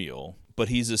is real, but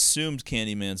he's assumed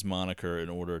Candyman's moniker in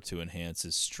order to enhance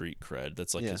his street cred.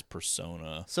 That's like his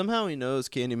persona. Somehow he knows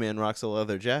Candyman rocks a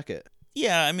leather jacket.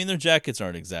 Yeah, I mean, their jackets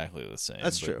aren't exactly the same.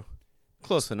 That's true.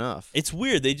 Close enough. It's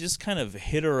weird. They just kind of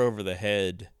hit her over the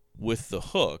head with the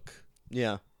hook.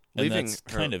 Yeah. And Leaving that's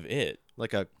kind of it.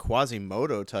 Like a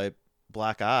Quasimodo type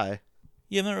black eye.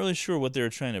 Yeah, I'm not really sure what they were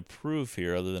trying to prove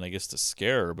here, other than I guess to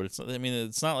scare her. But it's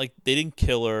not like they didn't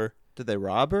kill her. Did they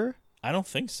rob her? I don't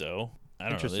think so. I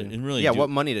don't know. They Interesting. didn't really. Yeah.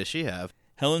 What money does she have?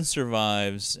 Helen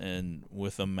survives, and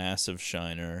with a massive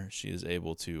shiner, she is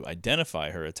able to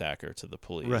identify her attacker to the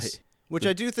police. Right. Which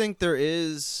I do think there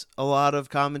is a lot of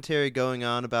commentary going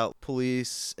on about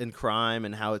police and crime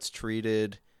and how it's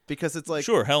treated. Because it's like...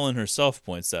 Sure, Helen herself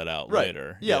points that out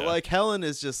later. Yeah, like Helen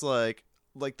is just like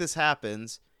this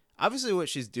happens. Obviously what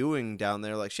she's doing down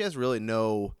there, like she has really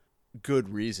no good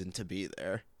reason to be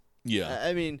there. Yeah.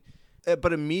 I mean,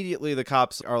 but immediately the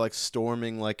cops are like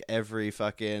storming like every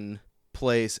fucking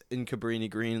place in Cabrini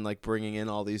Green, like bringing in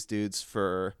all these dudes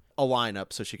for a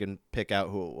lineup so she can pick out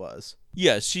who it was.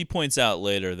 Yeah, she points out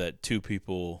later that 2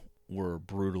 people were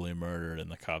brutally murdered and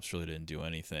the cops really didn't do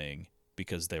anything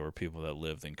because they were people that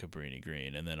lived in Cabrini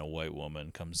Green. And then a white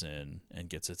woman comes in and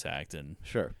gets attacked. And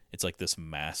sure, it's like this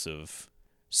massive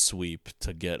sweep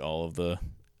to get all of the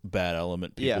bad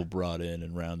element people brought in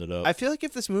and rounded up. I feel like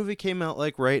if this movie came out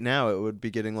like right now, it would be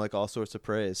getting like all sorts of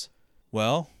praise.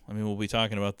 Well, I mean, we'll be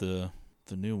talking about the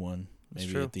new one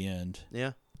maybe at the end.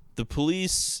 Yeah. The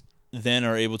police then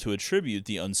are able to attribute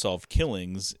the unsolved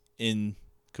killings in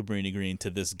Cabrini Green to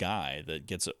this guy that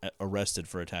gets arrested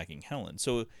for attacking Helen.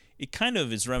 So it kind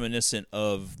of is reminiscent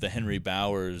of the Henry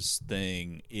Bowers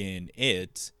thing in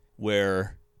It,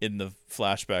 where in the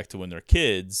flashback to when they're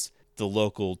kids, the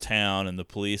local town and the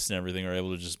police and everything are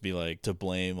able to just be like, to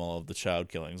blame all of the child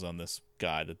killings on this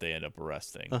guy that they end up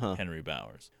arresting, Henry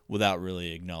Bowers, without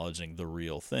really acknowledging the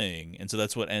real thing. And so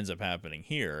that's what ends up happening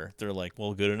here. They're like,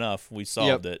 well, good enough. We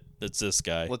solved it. It's this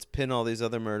guy. Let's pin all these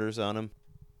other murders on him.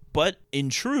 But in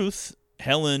truth,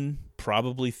 Helen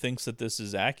probably thinks that this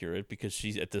is accurate because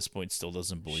she, at this point, still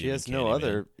doesn't believe. She has in no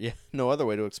Candyman. other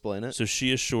way to explain it. So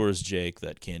she assures Jake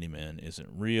that Candyman isn't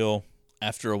real.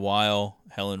 After a while,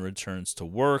 Helen returns to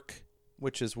work.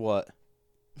 Which is what?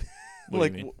 What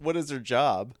do you mean? What is her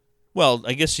job? Well,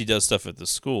 I guess she does stuff at the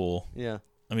school. Yeah.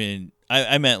 I mean,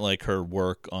 I meant like her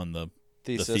work on the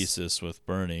thesis with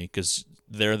Bernie, because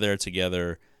they're there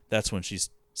together. That's when she's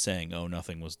saying, oh,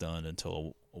 nothing was done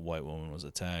until a white woman was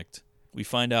attacked. We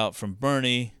find out from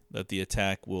Bernie that the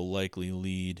attack will likely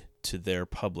lead to their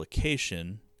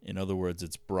publication. In other words,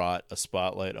 it's brought a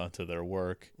spotlight onto their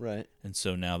work. Right. And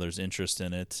so now there's interest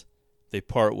in it. They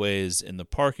part ways in the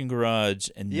parking garage,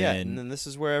 and then this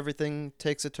is where everything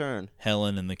takes a turn.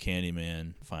 Helen and the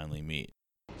Candyman finally meet.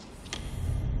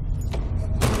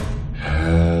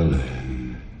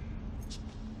 Helen.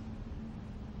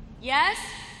 Yes?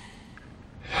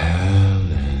 Helen.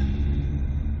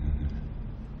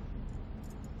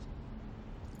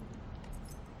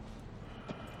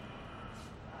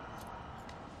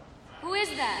 Who is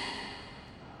that?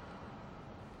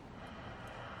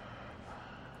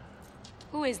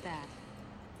 Who is that?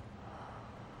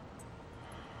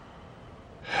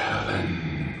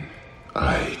 Helen,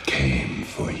 I came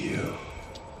for you.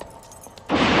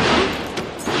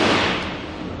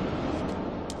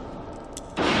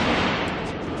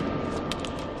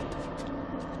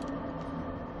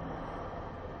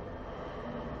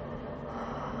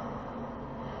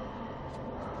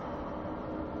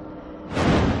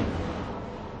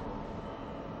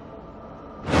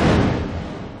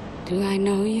 Do I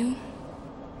know you?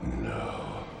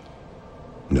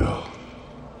 No.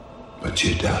 But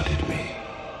you doubted me.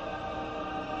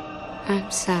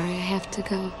 I'm sorry, I have to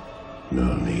go.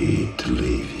 No need to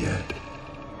leave yet.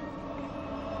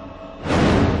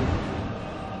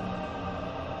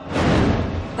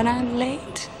 But I'm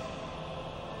late.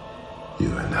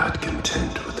 You are not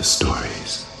content with the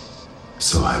stories,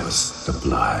 so I was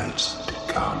obliged to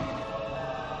come.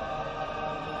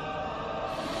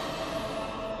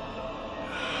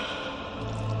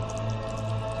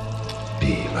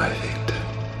 Be my victim.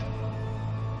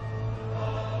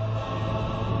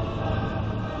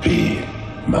 Be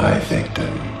my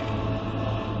victim.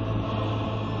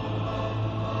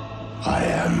 I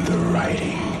am the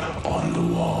writing on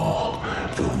the wall,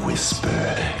 the whisper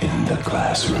in the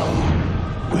classroom.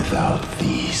 Without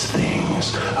these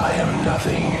things, I am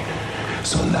nothing.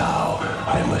 So now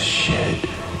I must shed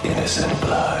innocent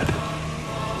blood.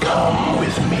 Come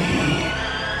with me.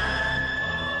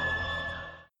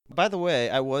 By the way,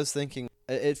 I was thinking,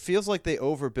 it feels like they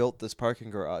overbuilt this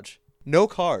parking garage. No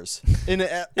cars in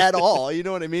it at all. You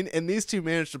know what I mean? And these two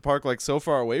managed to park like so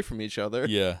far away from each other.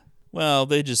 Yeah. Well,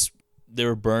 they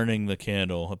were burning the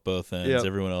candle at both ends. Yep.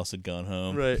 Everyone else had gone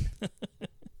home. Right.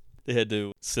 They had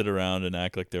to sit around and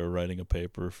act like they were writing a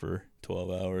paper for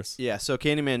 12 hours. Yeah, so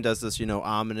Candyman does this,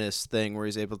 ominous thing where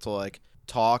he's able to like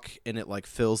talk and it like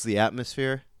fills the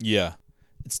atmosphere. Yeah.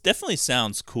 It definitely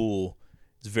sounds cool.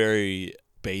 It's very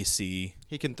bassy.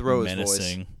 He can throw menacing.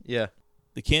 his voice. Yeah.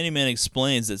 The Candyman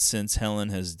explains that since Helen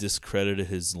has discredited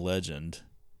his legend,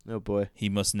 oh boy, he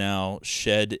must now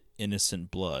shed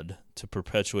innocent blood to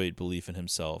perpetuate belief in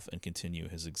himself and continue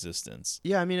his existence.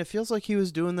 Yeah, I mean, it feels like he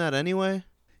was doing that anyway.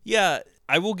 Yeah,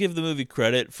 I will give the movie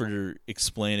credit for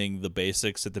explaining the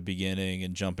basics at the beginning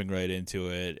and jumping right into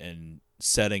it and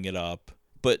setting it up.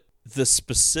 But the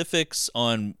specifics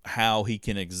on how he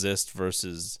can exist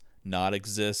versus not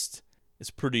exist is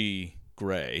pretty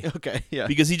gray. Okay, yeah.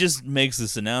 Because he just makes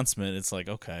this announcement. It's like,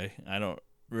 okay, I don't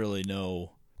really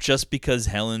know just because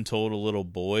Helen told a little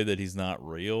boy that he's not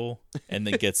real and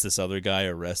then gets this other guy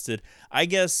arrested. I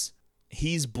guess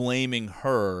he's blaming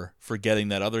her for getting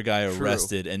that other guy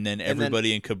arrested, and then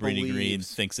everybody in Cabrini Green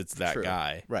thinks it's that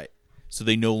guy. Right. So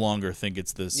they no longer think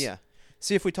it's this. Yeah.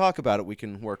 See, if we talk about it, we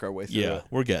can work our way through it. Yeah,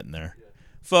 we're getting there.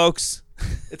 Folks.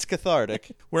 It's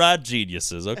cathartic. We're not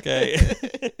geniuses, okay?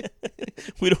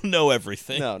 We don't know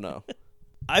everything. No.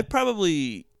 I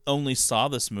probably only saw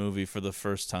this movie for the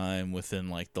first time within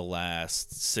like the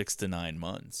last 6 to 9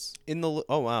 months.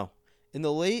 Oh, wow. In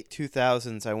the late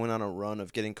 2000s, I went on a run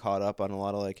of getting caught up on a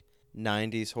lot of like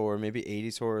 90s horror, maybe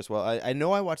 80s horror as well. I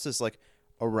know I watched this like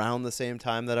around the same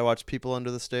time that I watched People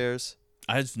Under the Stairs.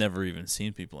 I've never even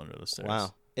seen People Under the Stairs.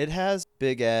 Wow. It has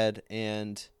Big Ed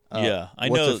and I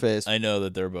know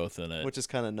that they're both in it, which is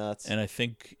kind of nuts. And I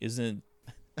think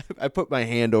I put my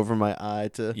hand over my eye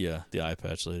to the eye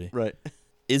patch lady. Right.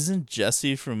 Isn't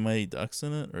Jesse from Mighty Ducks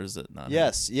in it, or is it not?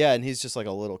 Yes, yeah, and he's just like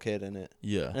a little kid in it.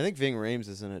 Yeah. And I think Ving Rhames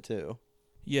is in it too.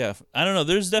 Yeah, I don't know.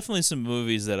 There's definitely some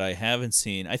movies that I haven't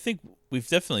seen. I think we've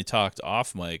definitely talked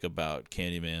off mic about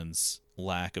Candyman's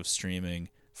lack of streaming.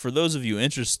 For those of you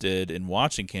interested in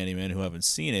watching Candyman who haven't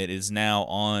seen it, it is now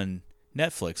on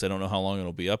Netflix. I don't know how long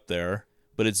it'll be up there,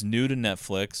 but it's new to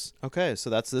Netflix. Okay, so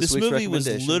that's this week's movie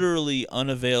recommendation. Was literally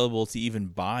unavailable to even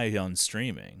buy on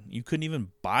streaming. You couldn't even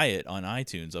buy it on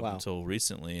iTunes up until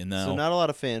recently. And now, so not a lot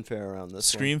of fanfare around this.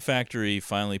 Scream Factory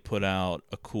finally put out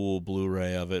a cool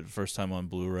Blu-ray of it, first time on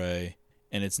Blu-ray,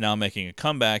 and it's now making a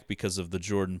comeback because of the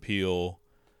Jordan Peele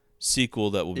sequel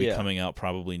that will be coming out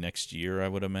probably next year, I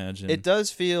would imagine. It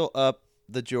does feel up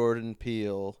the Jordan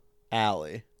Peele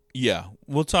alley. Yeah,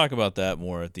 we'll talk about that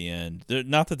more at the end.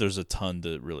 Not that there's a ton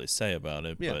to really say about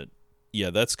it, but yeah,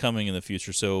 that's coming in the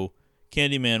future. So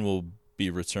Candyman will be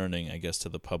returning, I guess, to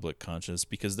the public conscious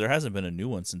because there hasn't been a new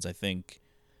one since, I think,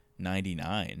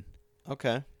 99.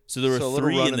 Okay. So there were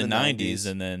 3 in the 90s,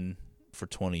 and then for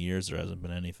 20 years there hasn't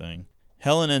been anything.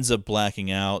 Helen ends up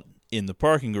blacking out in the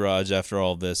parking garage after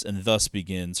all this, and thus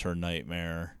begins her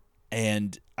nightmare.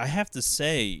 And I have to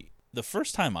say, the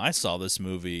first time I saw this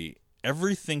movie,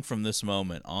 everything from this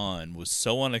moment on was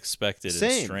so unexpected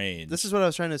and strange. This is what I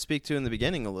was trying to speak to in the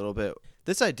beginning a little bit.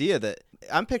 This idea that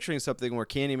I'm picturing something where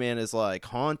Candyman is like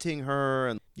haunting her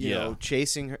and you know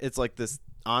chasing her. It's like this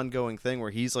ongoing thing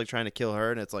where he's like trying to kill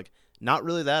her, and it's like not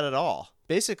really that at all.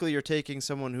 Basically, you're taking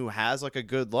someone who has like a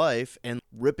good life and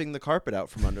ripping the carpet out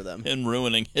from under them and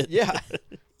ruining it. Yeah.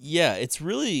 Yeah, it's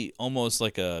really almost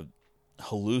like a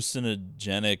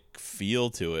hallucinogenic feel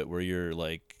to it where you're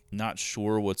like not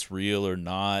sure what's real or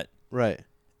not. Right.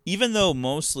 Even though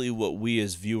mostly what we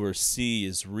as viewers see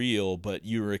is real, but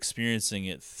you're experiencing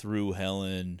it through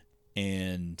Helen,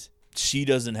 and she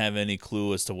doesn't have any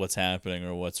clue as to what's happening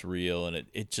or what's real, and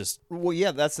it just... Well,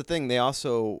 yeah, that's the thing. They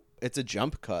also... It's a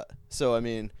jump cut. So, I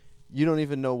mean, you don't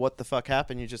even know what the fuck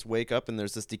happened. You just wake up and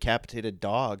there's this decapitated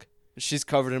dog. She's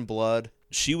covered in blood.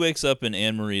 She wakes up in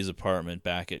Anne-Marie's apartment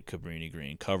back at Cabrini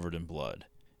Green, covered in blood.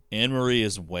 Anne-Marie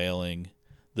is wailing.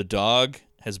 The dog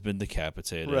has been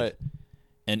decapitated. Right.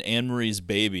 And Anne-Marie's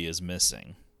baby is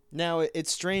missing. Now,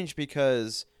 it's strange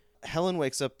because Helen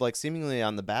wakes up, like, seemingly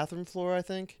on the bathroom floor, I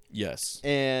think. Yes.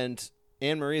 And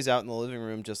Anne-Marie's out in the living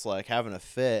room just, like, having a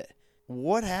fit.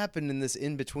 What happened in this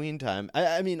in-between time?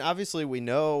 I mean, obviously we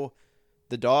know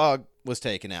the dog was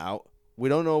taken out. We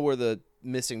don't know where the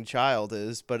missing child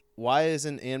is, but why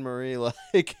isn't Anne-Marie,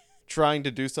 like, trying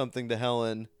to do something to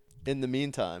Helen in the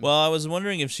meantime? Well, I was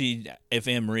wondering if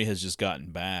Anne-Marie has just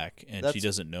gotten back and she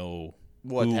doesn't know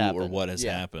what happened or what has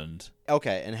happened.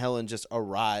 Okay, and Helen just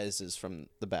arises from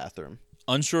the bathroom.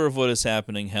 Unsure of what is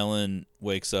happening, Helen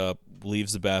wakes up,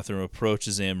 leaves the bathroom,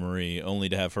 approaches Anne-Marie, only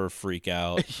to have her freak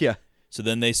out. Yeah. So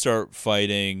then they start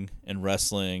fighting and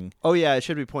wrestling. Oh, yeah, it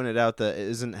should be pointed out that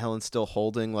isn't Helen still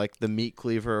holding, like, the meat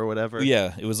cleaver or whatever?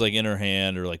 Yeah, it was, like, in her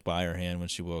hand or, like, by her hand when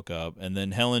she woke up. And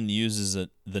then Helen uses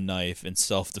the knife in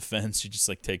self-defense. She just,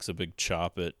 like, takes a big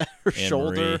chop at her Anne-Marie.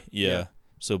 shoulder. Yeah.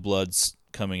 So blood's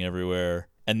coming everywhere.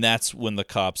 And that's when the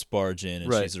cops barge in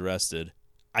and she's arrested.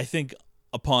 I think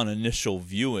upon initial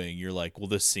viewing, you're like, well,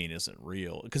 this scene isn't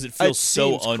real. Because it feels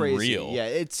so unreal.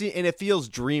 Crazy. Yeah, and it feels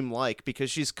dreamlike because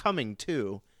she's coming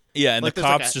to. Yeah, and like the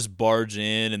cops just barge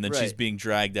in, and then she's being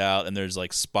dragged out, and there's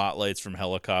like spotlights from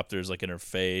helicopters like in her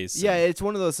face. Yeah, it's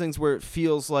one of those things where it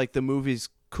feels like the movies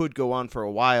could go on for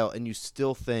a while, and you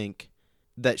still think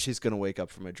that she's going to wake up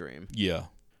from a dream. Yeah.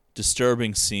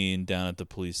 Disturbing scene down at the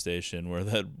police station where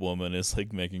that woman is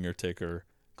like making her take her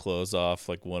clothes off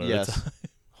like one at a time.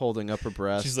 Holding up her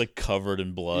breast. She's like covered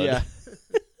in blood. Yeah.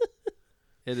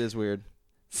 It is weird.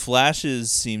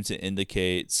 Flashes seem to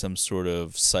indicate some sort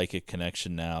of psychic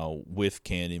connection now with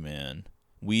Candyman.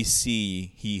 we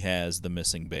see he has the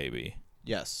missing baby.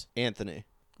 Yes, Anthony.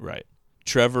 Right.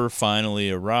 Trevor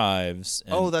finally arrives.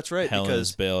 And that's right. Helen because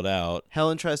is bailed out.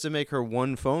 Helen tries to make her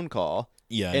one phone call.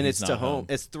 Yeah, and he's it's not to home. home.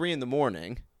 It's 3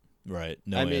 a.m. Right.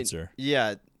 No I mean, answer.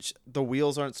 Yeah, the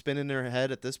wheels aren't spinning in her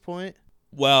head at this point.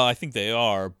 Well, I think they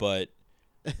are, but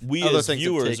we Other as things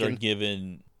have viewers are taken-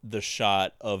 given the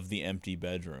shot of the empty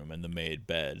bedroom and the made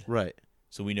bed. Right.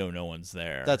 So we know no one's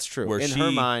there. That's true. Where In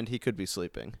her mind, he could be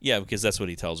sleeping. Yeah, because that's what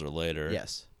he tells her later.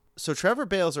 Yes. So Trevor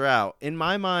bails her out. In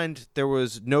my mind, there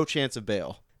was no chance of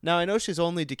bail. Now, I know she's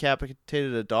only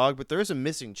decapitated a dog, but there is a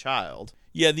missing child.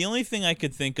 Yeah, the only thing I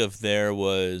could think of there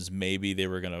was maybe they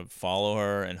were going to follow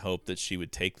her and hope that she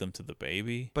would take them to the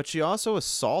baby. But she also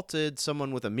assaulted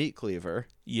someone with a meat cleaver.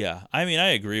 Yeah, I mean, I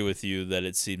agree with you that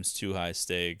it seems too high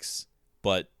stakes,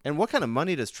 but... And what kind of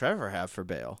money does Trevor have for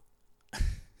bail?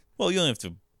 Well, you only have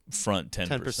to front 10%.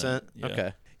 10%? Yeah.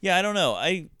 Okay. Yeah, I don't know.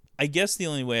 I guess the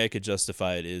only way I could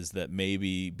justify it is that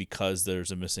maybe because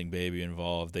there's a missing baby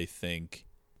involved, they think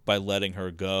by letting her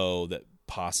go that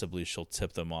possibly she'll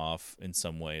tip them off in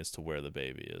some way as to where the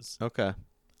baby is. Okay.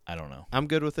 I don't know. I'm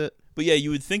good with it. But yeah,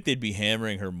 you would think they'd be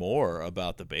hammering her more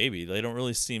about the baby. They don't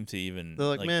really seem to even They're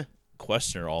like, meh.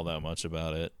 question her all that much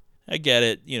about it. I get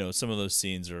it. You know, some of those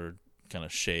scenes are kind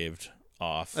of shaved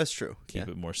off. That's true. Keep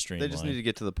it more streamlined. They just need to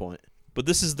get to the point. But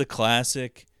this is the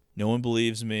classic, no one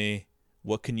believes me.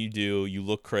 What can you do? You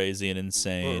look crazy and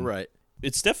insane. Right.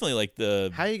 It's definitely like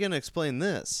the... How are you going to explain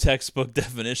this? Textbook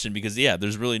definition, because, yeah,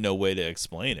 there's really no way to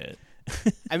explain it.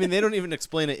 I mean, they don't even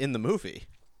explain it in the movie.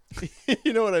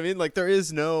 You know what I mean? Like, there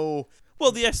is no...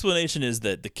 Well, the explanation is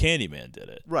that the Candyman did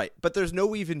it. Right. But there's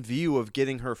no even view of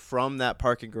getting her from that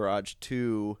parking garage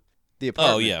to the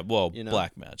apartment. Oh, yeah. Well, you know?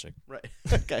 black magic. Right.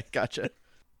 Okay, gotcha.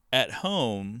 At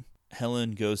home,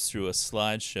 Helen goes through a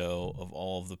slideshow of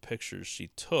all of the pictures she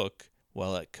took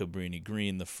while at Cabrini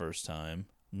Green the first time.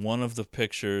 One of the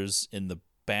pictures in the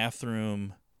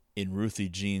bathroom in Ruthie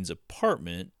Jean's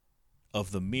apartment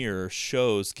of the mirror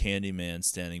shows Candyman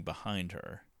standing behind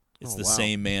her. It's the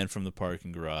same man from the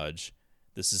parking garage.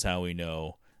 This is how we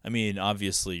know. I mean,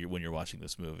 obviously, when you're watching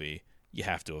this movie, you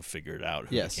have to have figured out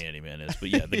who the Candyman is. But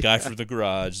yeah, the guy from the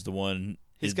garage, the one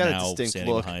He's is got a now distinct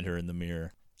standing look. behind her in the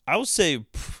mirror. I would say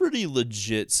pretty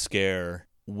legit scare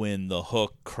when the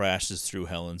hook crashes through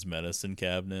Helen's medicine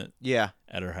cabinet. Yeah.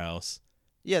 At her house.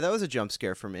 Yeah, that was a jump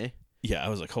scare for me. Yeah, I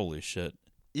was like, holy shit.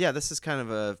 Yeah, this is kind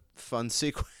of a fun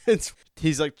sequence.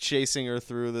 He's like chasing her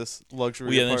through this luxury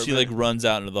Well, yeah, and then apartment. she like runs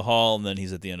out into the hall, and then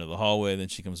he's at the end of the hallway. Then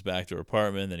she comes back to her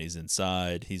apartment. Then he's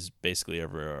inside. He's basically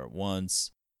everywhere at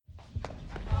once.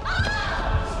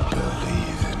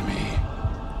 Believe in me.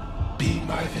 Be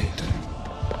my victim.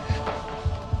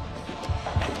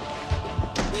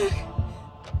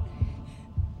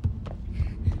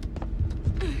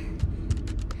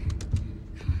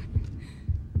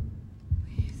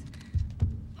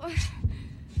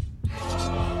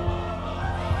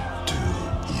 Do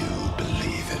you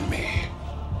believe in me?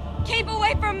 Keep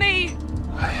away from me!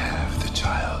 I have the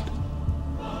child.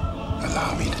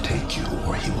 Allow me to take you,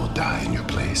 or he will die in your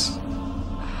place.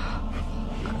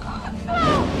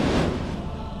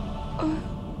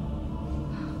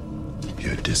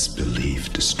 Your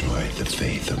disbelief destroyed the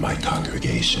faith of my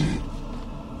congregation.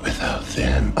 Without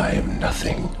them, I am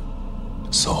nothing.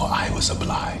 So I was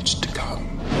obliged to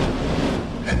come.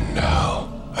 And now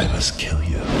I must kill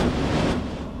you.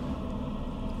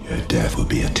 Your death will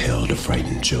be a tale to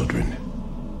frighten children,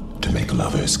 to make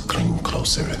lovers cling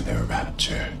closer in their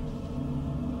rapture.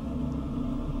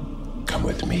 Come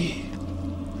with me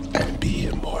and be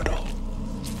immortal.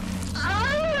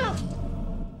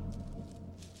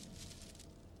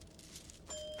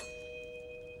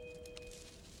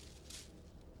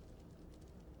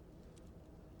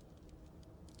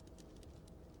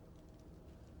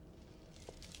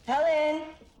 Helen!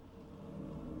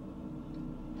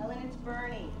 Helen, it's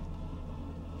Bernie.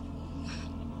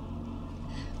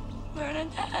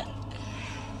 Bernadette.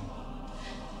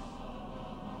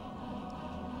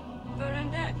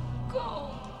 Bernadette, go.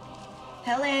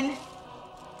 Helen!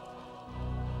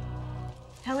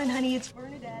 Helen, honey, it's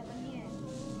Bernadette. Let me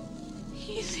in.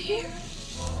 He's here.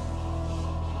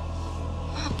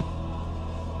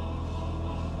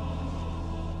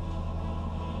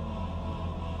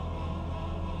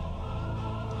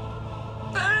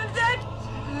 Bernadette!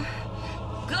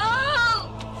 Go!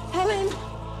 Helen!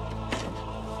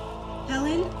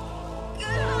 Helen?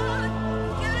 Get out!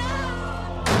 Get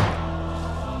out!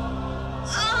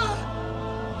 Oh,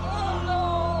 oh no,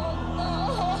 no,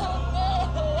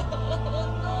 no,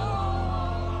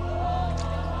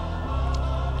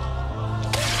 no.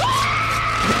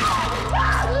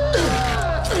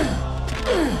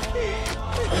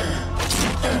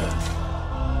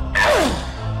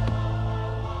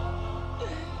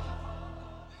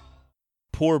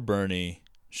 poor Bernie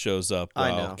shows up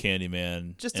I while know.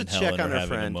 Candyman Just to and check Helen on are her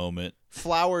having friend. a moment.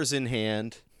 Flowers in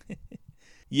hand.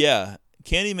 Yeah,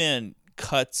 Candyman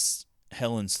cuts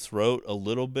Helen's throat a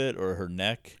little bit, or her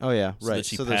neck. Oh, yeah, so right. that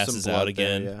she So there's some passes blood out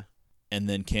there, again. yeah. And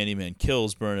then Candyman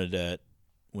kills Bernadette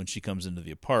when she comes into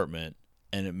the apartment,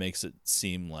 and it makes it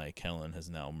seem like Helen has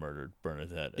now murdered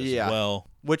Bernadette as well.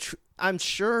 Which I'm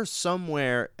sure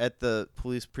somewhere at the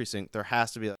police precinct there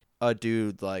has to be a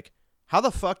dude like, how the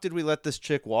fuck did we let this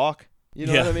chick walk? You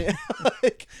know what I mean?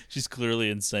 Like, she's clearly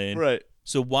insane. Right.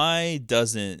 So why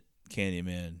doesn't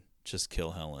Candyman just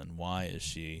kill Helen? Why is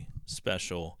she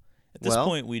special? At this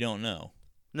point, we don't know.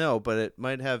 No, but it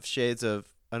might have shades of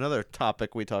another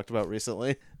topic we talked about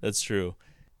recently. That's true.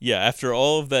 Yeah, after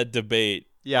all of that debate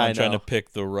on trying to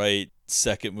pick the right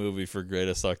second movie for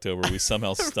Greatest October, we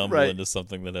somehow stumble into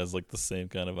something that has like the same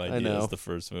kind of idea as the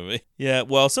first movie. Yeah,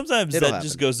 well, sometimes that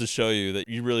just goes to show you that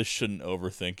you really shouldn't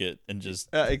overthink it and just...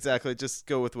 exactly, just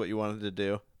go with what you wanted to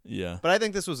do. Yeah. But I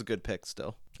think this was a good pick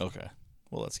still. Okay,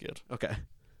 well, that's good. Okay.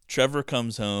 Trevor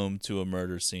comes home to a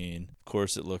murder scene. Of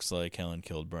course, it looks like Helen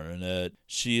killed Bernadette.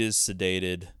 She is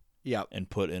sedated and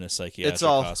put in a psychiatric it's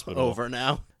all hospital. over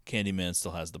now. Candyman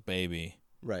still has the baby.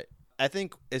 Right. I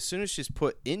think as soon as she's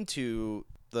put into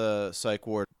the psych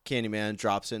ward, Candyman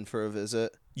drops in for a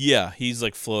visit. Yeah, he's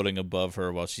like floating above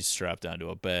her while she's strapped down to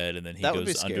a bed, and then he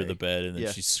goes under the bed, and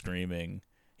then she's screaming.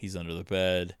 He's under the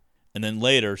bed. And then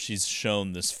later, she's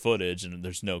shown this footage, and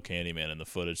there's no Candyman in the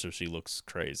footage, so she looks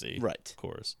crazy. Right. Of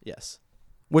course. Yes.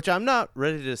 Which I'm not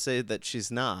ready to say that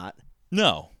she's not.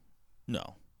 No.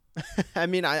 I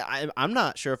mean, I'm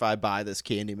not sure if I buy this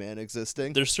Candyman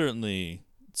existing. There's certainly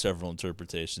several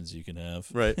interpretations you can have.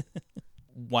 Right.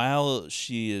 While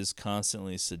she is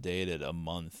constantly sedated, a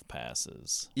month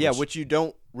passes. Yeah, which you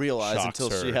don't realize until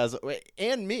she has...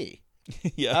 And me.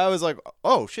 Yeah. I was like,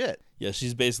 oh, shit. Yeah,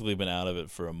 she's basically been out of it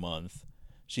for a month.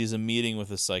 She's a meeting with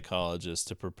a psychologist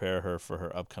to prepare her for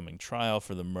her upcoming trial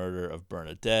for the murder of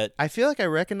Bernadette. I feel like I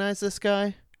recognize this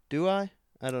guy. Do I?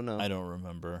 I don't know. I don't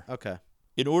remember. Okay.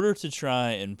 In order to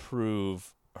try and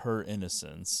prove her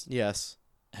innocence... Yes.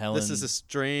 Helen... This is a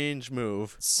strange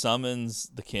move. ...summons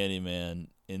the Candyman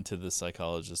into the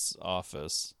psychologist's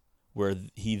office, where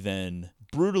he then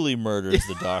brutally murders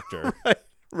the doctor.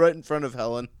 Right in front of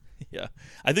Helen. Yeah.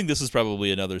 I think this is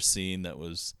probably another scene that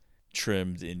was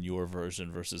trimmed in your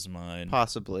version versus mine.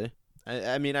 Possibly.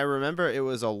 I mean, I remember it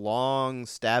was a long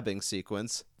stabbing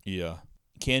sequence. Yeah.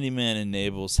 Candyman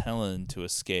enables Helen to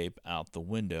escape out the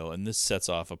window, and this sets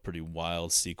off a pretty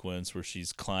wild sequence where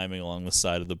she's climbing along the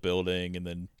side of the building and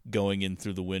then going in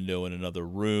through the window in another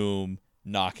room,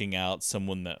 knocking out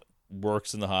someone that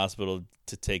works in the hospital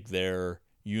to take their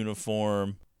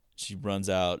uniform. She runs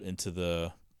out into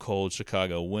the cold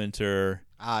Chicago winter.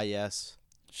 Ah, yes.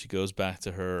 She goes back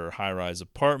to her high-rise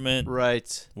apartment.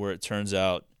 Right. Where it turns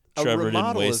out Trevor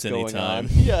didn't waste any time.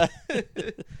 Yeah.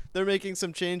 They're making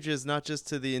some changes, not just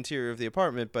to the interior of the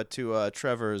apartment, but to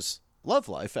Trevor's love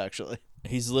life, actually.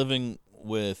 He's living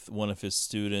with one of his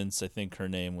students. I think her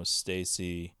name was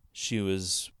Stacy. She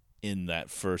was in that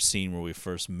first scene where we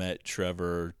first met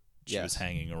Trevor. She was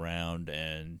hanging around,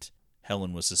 and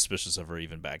Helen was suspicious of her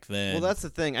even back then. Well, that's the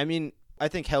thing. I mean, I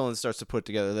think Helen starts to put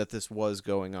together that this was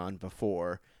going on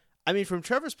before. I mean, from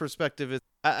Trevor's perspective,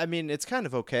 I mean, it's kind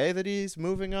of okay that he's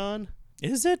moving on.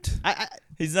 Is it?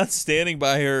 He's not standing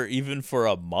by her even for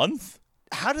a month?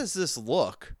 How does this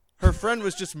look? Her friend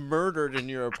was just murdered in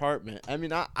your apartment. I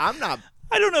mean, I'm not...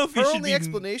 I don't know if her he should only be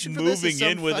explanation for moving this is some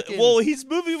in with... fucking... Well, he's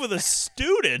moving with a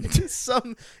student.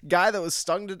 Some guy that was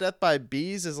stung to death by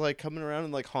bees is, like, coming around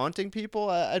and, like, haunting people.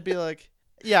 I'd be like...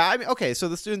 Yeah, I mean, okay, so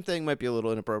the student thing might be a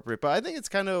little inappropriate, but I think it's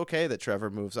kind of okay that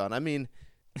Trevor moves on. I mean,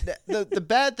 the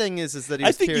bad thing is that he's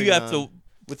I think you have to...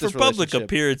 With for this public relationship.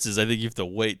 appearances, I think you have to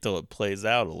wait till it plays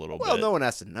out a little bit. Well, no one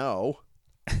has to know.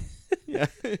 Yeah.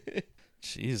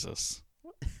 Jesus.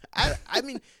 I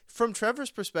mean, from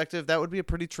Trevor's perspective, that would be a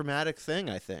pretty traumatic thing,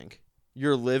 I think.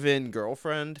 Your live-in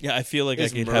girlfriend. Yeah, I feel like I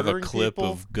could have a clip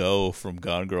of Go from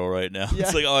Gone Girl right now. Yeah.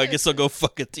 It's like, oh, I guess I'll go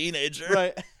fuck a teenager.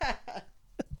 Right.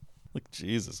 Like,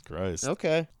 Jesus Christ.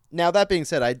 Okay. Now, that being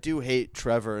said, I do hate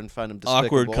Trevor and find him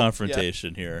despicable. Awkward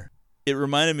confrontation here. It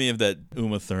reminded me of that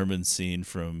Uma Thurman scene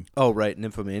from... Oh, right,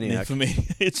 Nymphomaniac.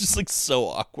 It's just, like, so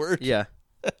awkward. Yeah.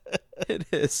 It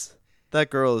is.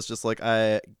 That girl is just like,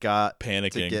 I got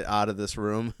panicking to get out of this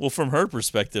room. Well, from her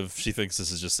perspective, she thinks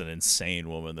this is just an insane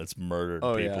woman that's murdered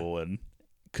people and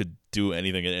could do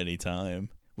anything at any time.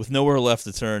 With nowhere left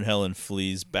to turn, Helen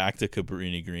flees back to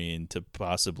Cabrini Green to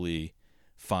possibly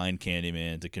find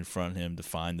Candyman, to confront him, to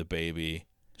find the baby.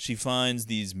 She finds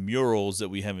these murals that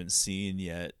we haven't seen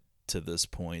yet to this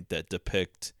point that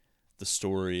depict the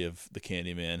story of the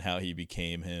Candyman, how he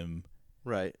became him,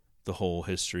 Right. the whole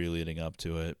history leading up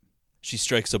to it. She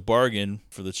strikes a bargain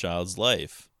for the child's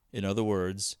life. In other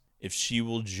words, if she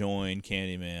will join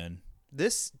Candyman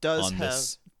This does on have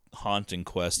this haunting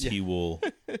quest, he will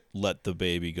let the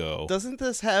baby go. Doesn't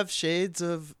this have shades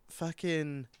of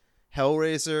fucking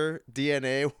Hellraiser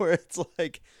DNA where it's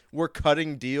like we're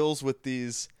cutting deals with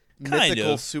these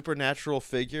mythical supernatural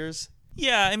figures?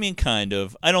 Yeah, I mean, kind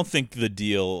of. I don't think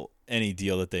any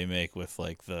deal that they make with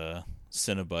like the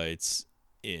Cenobites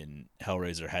in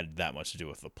Hellraiser had that much to do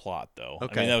with the plot, though.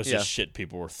 Okay, I mean, that was just shit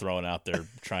people were throwing out there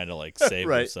trying to like save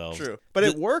right, themselves. True. But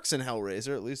it works in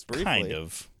Hellraiser, at least briefly. Kind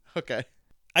of. Okay.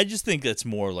 I just think that's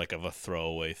more like of a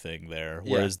throwaway thing there.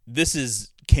 Whereas this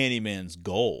is Candyman's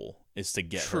goal, is to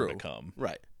get her to come.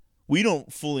 Right. We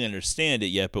don't fully understand it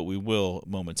yet, but we will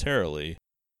momentarily.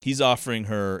 He's offering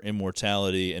her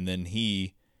immortality, and then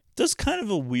he does kind of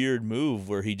a weird move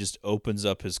where he just opens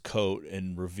up his coat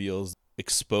and reveals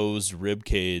exposed rib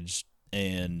cage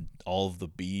and all of the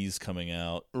bees coming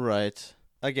out. Right.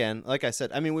 Again, like I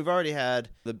said, I mean, we've already had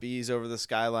the bees over the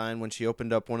skyline. When she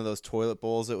opened up one of those toilet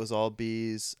bowls, it was all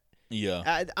bees.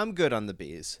 Yeah. I'm good on the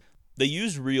bees. They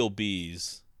used real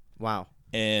bees. Wow.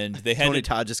 And they had Tony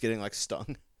Todd just getting like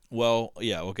stung. Well,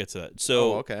 yeah, we'll get to that.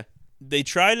 So okay. They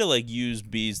try to like use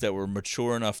bees that were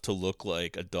mature enough to look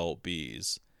like adult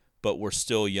bees, but were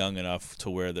still young enough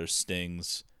to where their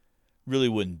stings really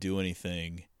wouldn't do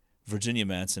anything. Virginia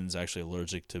Madsen is actually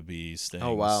allergic to bee stings.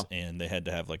 Oh, wow. And they had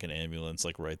to have like an ambulance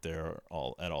like right there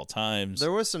at all times.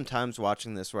 There was some times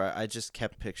watching this where I just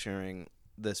kept picturing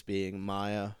this being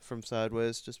Maya from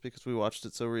Sideways just because we watched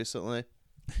it so recently.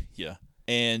 Yeah.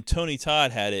 And Tony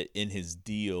Todd had it in his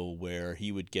deal where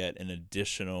he would get an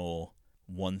additional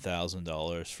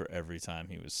 $1,000 for every time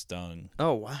he was stung.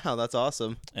 Oh, wow. That's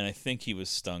awesome. And I think he was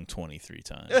stung 23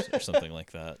 times or something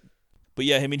like that. But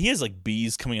yeah, I mean, he has like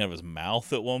bees coming out of his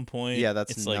mouth at one point. Yeah,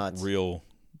 that's it's nuts. Like real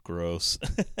gross.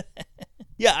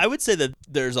 Yeah, I would say that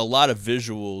there's a lot of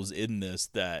visuals in this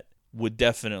that would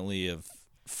definitely have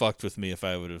fucked with me if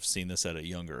I would have seen this at a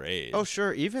younger age. Oh,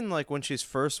 sure. Even like when she's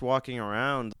first walking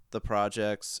around the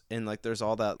projects and like there's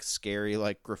all that scary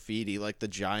like graffiti, like the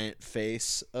giant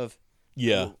face of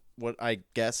what I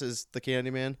guess is the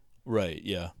Candyman. Right,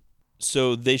 yeah.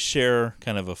 So they share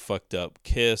kind of a fucked up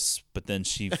kiss, but then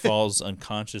she falls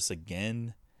unconscious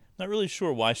again. Not really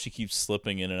sure why she keeps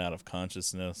slipping in and out of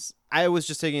consciousness. I was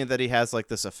just thinking that he has like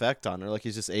this effect on her, like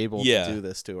he's just able to do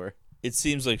this to her. It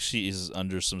seems like she is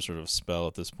under some sort of spell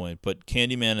at this point, but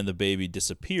Candyman and the baby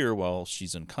disappear while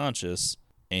she's unconscious,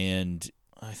 and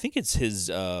I think it's his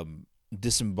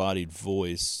disembodied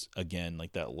voice again,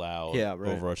 like that loud,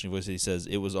 overarching voice. He says,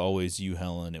 "It was always you,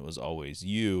 Helen. It was always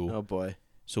you." Oh boy.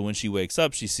 So when she wakes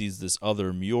up, she sees this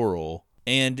other mural,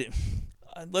 and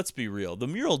let's be real, the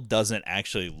mural doesn't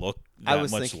actually look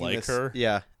that much like her.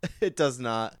 Yeah, it does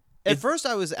not. At first,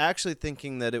 I was actually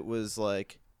thinking that it was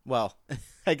like, well,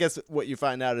 I guess what you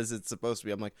find out is it's supposed to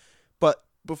be. I'm like, but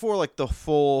before like the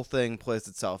full thing plays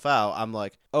itself out, I'm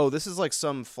like, oh, this is like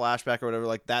some flashback or whatever.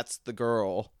 Like that's the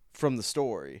girl from the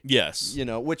story. Yes. You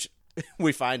know, which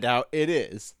we find out it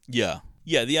is. Yeah.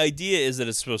 Yeah, the idea is that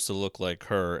it's supposed to look like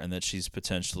her and that she's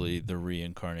potentially the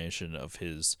reincarnation of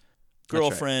his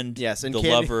girlfriend, right. Yes, and the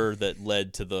lover that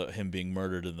led to him being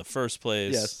murdered in the first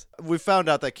place. Yes. We found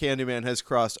out that Candyman has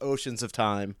crossed oceans of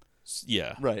time.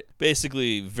 Yeah. Right.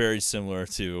 Basically very similar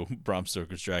to Bram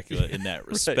Stoker's Dracula in that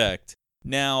respect. Right.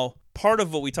 Now, part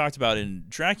of what we talked about in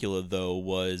Dracula, though,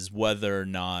 was whether or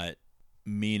not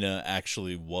Mina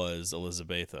actually was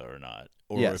Elizabetha or not.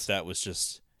 Or if that was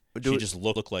just... She just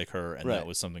looked like her, and that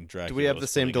was something Dracula. Do we have the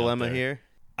same dilemma here?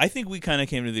 I think we kind of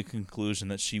came to the conclusion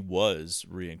that she was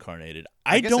reincarnated.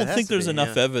 I don't think there's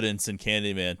enough evidence in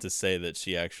Candyman to say that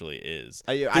she actually is.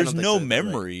 There's no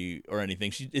memory or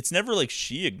anything. It's never like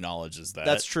she acknowledges that.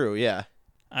 That's true, yeah.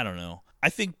 I don't know. I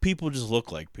think people just look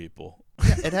like people.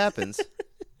 Yeah, it happens.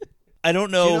 I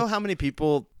don't know. Do you know how many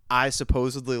people I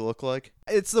supposedly look like?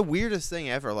 It's the weirdest thing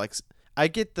ever. Like, I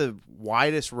get the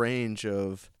widest range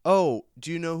of, oh,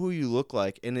 do you know who you look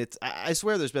like? And I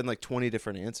swear there's been like 20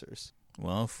 different answers.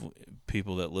 Well,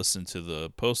 people that listen to the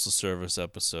Postal Service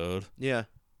episode,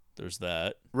 there's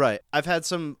that. Right. I've had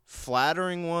some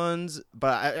flattering ones,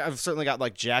 but I've certainly got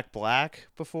like Jack Black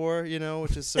before, you know,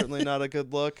 which is certainly not a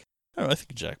good look. I don't know, I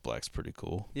think Jack Black's pretty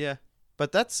cool. Yeah.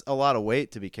 But that's a lot of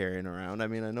weight to be carrying around. I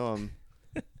mean, I know I'm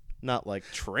not like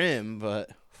trim, but...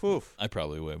 Oof. I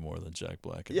probably weigh more than Jack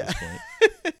Black at this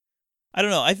point. I don't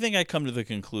know. I think I come to the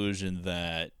conclusion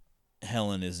that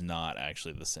Helen is not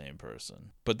actually the same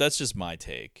person. But that's just my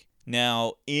take.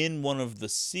 Now, in one of the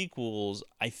sequels,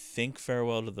 I think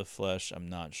Farewell to the Flesh, I'm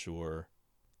not sure,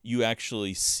 you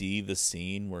actually see the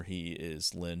scene where he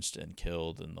is lynched and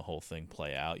killed and the whole thing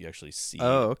play out. You actually see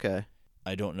Oh, it. okay.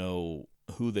 I don't know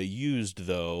who they used,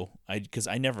 though, because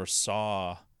I never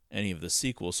saw any of the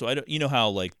sequels. So I don't, you know how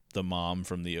like the mom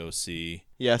from the OC,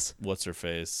 yes, what's her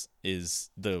face, is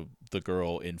the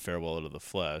girl in Farewell to the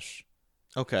Flesh.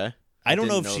 Okay. I don't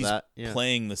know if didn't she's that. Yeah.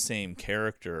 playing the same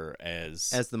character as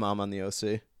the mom on the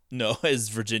OC. No, as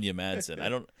Virginia Madsen.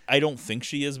 I don't think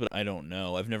she is, but I don't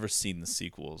know. I've never seen the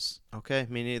sequels. Okay,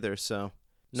 me neither. So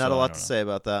not So a I lot don't to know. say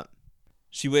about that.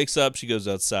 She wakes up, she goes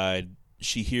outside,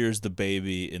 she hears the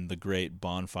baby in the great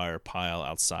bonfire pile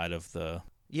outside of the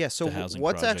Yeah, so the housing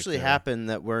what's project actually there. happened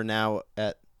that we're now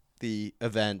at the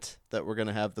event that we're going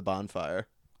to have the bonfire?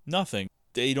 Nothing.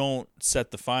 They don't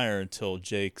set the fire until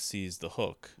Jake sees the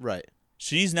hook. Right.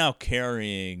 She's now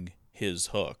carrying his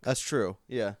hook. That's true.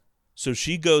 Yeah. So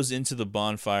she goes into the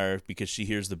bonfire because she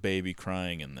hears the baby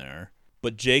crying in there.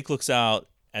 But Jake looks out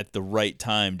at the right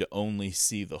time to only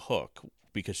see the hook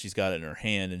because she's got it in her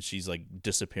hand and she's like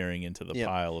disappearing into the Yeah.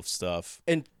 pile of stuff.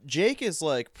 And Jake is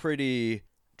like pretty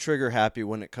trigger happy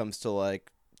when it comes to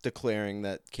like declaring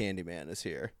that Candyman is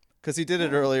here. Because he did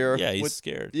it earlier. Yeah, he's with,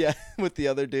 scared. Yeah, with the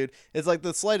other dude. It's like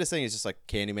the slightest thing is just like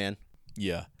Candyman.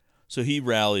 Yeah. So he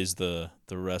rallies the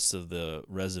rest of the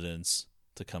residents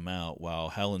to come out while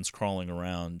Helen's crawling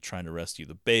around trying to rescue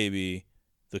the baby.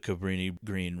 The Cabrini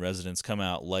Green residents come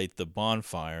out, light the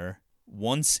bonfire.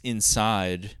 Once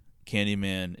inside,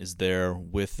 Candyman is there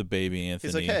with the baby Anthony.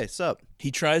 He's like, hey, sup? He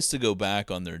tries to go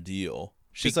back on their deal.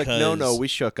 She's like, no, because we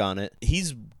shook on it.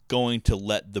 He's going to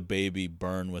let the baby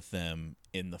burn with them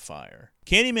in the fire.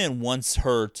 Candyman wants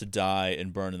her to die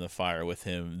and burn in the fire with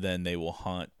him, then they will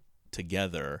hunt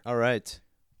together. All right.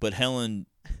 But Helen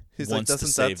He's like, wants to doesn't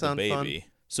that save the sound baby. fun?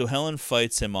 So Helen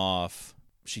fights him off.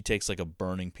 She takes like a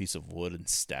burning piece of wood and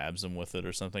stabs him with it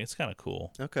or something. It's kind of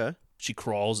cool. Okay. She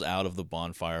crawls out of the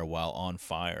bonfire while on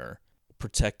fire,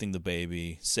 protecting the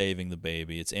baby, saving the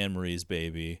baby. It's Anne-Marie's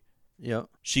baby. Yep.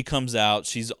 She comes out.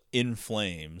 She's in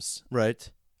flames. Right.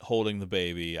 Holding the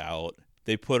baby out.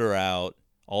 They put her out.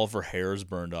 All of her hair is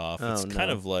burned off. Oh, It's no.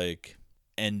 kind of like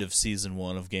end of season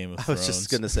 1 of Game of I Thrones. was just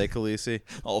going to say Khaleesi.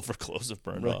 All of her clothes have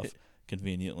burned Right. off,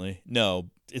 conveniently. No,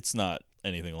 it's not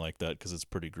anything like that because it's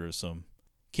pretty gruesome.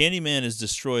 Candyman is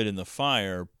destroyed in the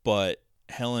fire, but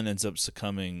Helen ends up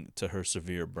succumbing to her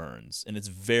severe burns. And it's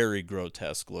very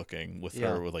grotesque looking with Yeah.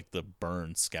 her with like the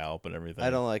burned scalp and everything. I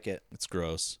don't like it. It's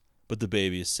gross. But the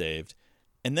baby is saved.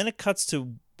 And then it cuts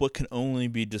to what can only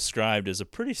be described as a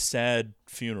pretty sad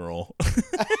funeral.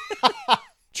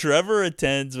 Trevor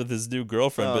attends with his new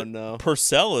girlfriend, Oh, but no.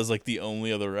 Purcell is like the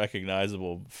only other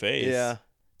recognizable face. Yeah.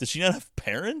 Does she not have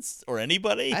parents or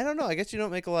anybody? I don't know. I guess you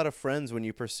don't make a lot of friends when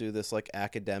you pursue this like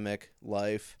academic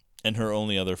life. And her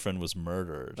only other friend was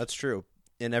murdered. That's true.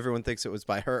 And everyone thinks it was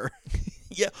by her.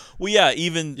 Yeah. Well, yeah,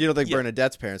 even... You don't think yeah,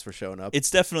 Bernadette's parents were showing up? It's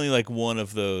definitely like one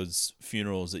of those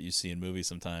funerals that you see in movies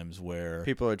sometimes where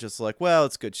People are just like, well,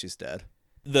 it's good she's dead.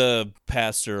 the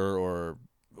pastor or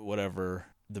whatever,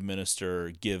 the minister,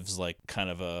 gives like kind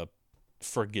of a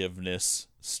forgiveness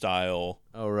style.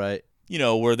 Oh, right. You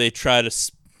know, where they try to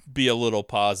be a little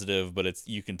positive, but it's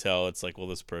you can tell it's like, well,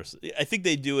 this person... I think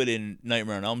they do it in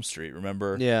Nightmare on Elm Street,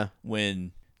 remember? Yeah.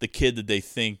 When the kid that they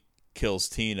think kills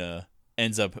Tina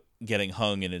ends up getting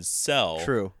hung in his cell.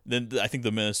 True. Then I think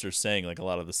the minister's saying like a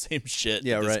lot of the same shit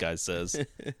Yeah, that this right. guy says.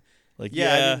 Like,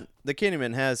 Yeah, yeah, I mean, the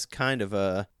Candyman has kind of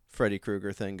a Freddy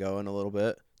Krueger thing going a little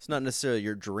bit. It's not necessarily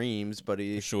your dreams, but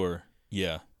he... sure.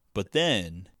 Yeah. But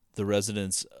then the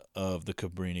residents of the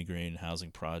Cabrini Green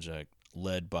housing project,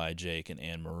 led by Jake and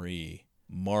Anne-Marie,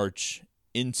 march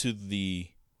into the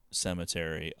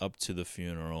cemetery up to the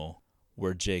funeral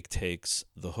where Jake takes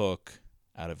the hook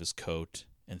out of his coat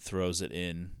and throws it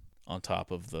in on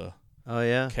top of the Oh,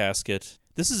 yeah? casket.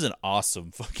 This is an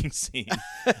awesome fucking scene.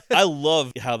 I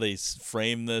love how they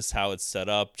frame this, how it's set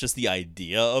up, just the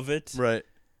idea of it. Right.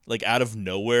 Like out of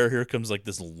nowhere, here comes like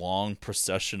this long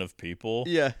procession of people.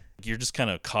 Yeah. You're just kind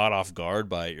of caught off guard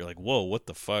by it. You're like, whoa, what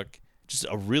the fuck? Just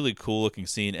a really cool looking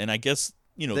scene. And I guess,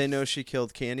 you know, They know she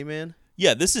killed Candyman?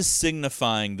 yeah, this is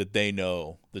signifying that they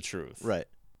know the truth. Right.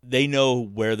 They know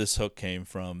where this hook came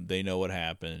from. They know what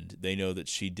happened. They know that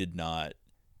she did not.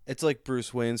 It's like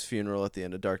Bruce Wayne's funeral at the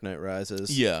end of Dark Knight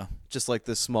Rises. Yeah. Just like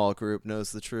this small group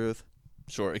knows the truth.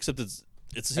 Sure, except it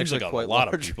seems Actually like a quite lot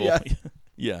of large, people. yeah.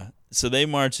 Yeah. So they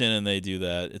march in and they do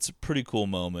that. It's a pretty cool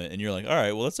moment. And you're like, all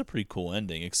right, well, that's a pretty cool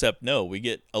ending. Except, no, we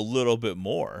get a little bit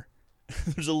more.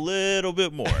 There's a little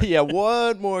bit more. Yeah,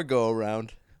 one more go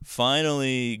around.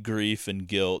 Finally, grief and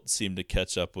guilt seem to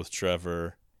catch up with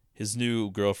Trevor. his new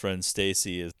girlfriend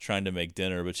Stacy is trying to make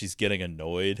dinner, but she's getting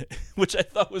annoyed, which I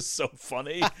thought was so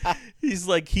funny. He's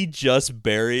like, he just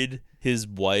buried his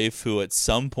wife, who at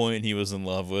some point he was in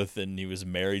love with and he was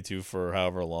married to for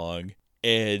however long,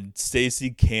 and Stacy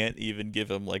can't even give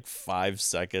him like 5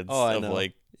 seconds of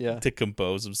like to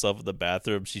compose himself in the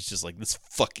bathroom. She's just like, this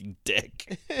fucking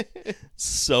dick.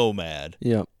 So mad.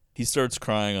 Yep. He starts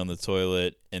crying on the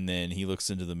toilet, and then he looks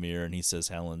into the mirror and he says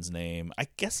Helen's name. I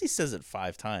guess he says it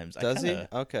 5 times. Does he?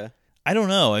 Okay. I don't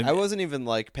know. I wasn't even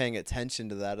like paying attention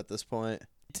to that at this point.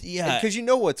 Yeah. Because you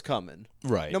know what's coming.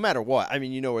 Right. No matter what. I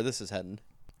mean, you know where this is heading.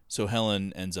 So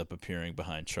Helen ends up appearing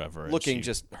behind Trevor. Looking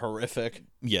just horrific.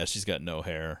 Yeah, she's got no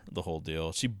hair, the whole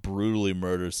deal. She brutally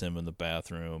murders him in the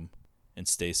bathroom, and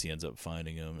Stacy ends up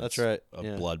finding him. That's It's right. A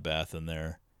bloodbath in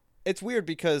there. It's weird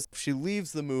because she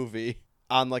leaves the movie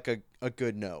on like a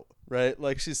good note, right?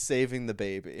 Like she's saving the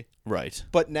baby. Right.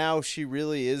 But now she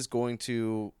really is going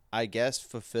to, I guess,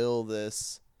 fulfill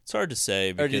this. It's hard to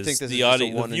say Or because do you think this is the just a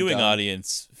one the and viewing done?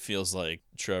 audience feels like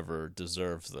Trevor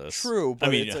deserves this. True, but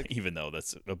I mean, it's like- even though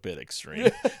that's a bit extreme.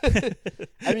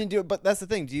 I mean, but that's the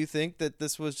thing. Do you think that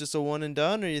this was just a one and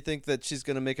done, or you think that she's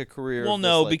going to make a career? Well, of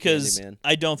no, this, like, because Candyman?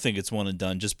 I don't think it's one and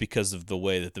done just because of the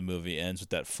way that the movie ends with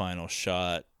that final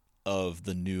shot of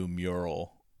the new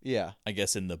mural. Yeah. I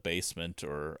guess in the basement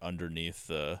or underneath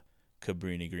the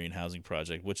Cabrini Green Housing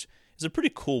Project, which is a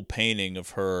pretty cool painting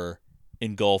of her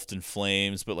engulfed in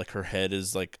flames, but like her head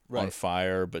is like on Right.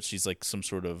 fire, but she's like some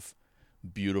sort of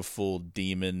beautiful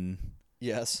demon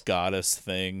Yes. goddess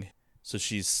thing. So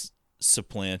she's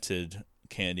supplanted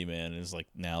Candyman and is like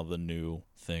now the new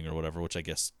thing or whatever, which I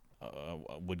guess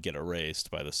would get erased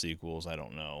by the sequels. I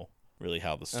don't know really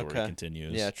how the story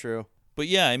continues. Yeah, true. But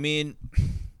yeah, I mean,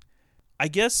 I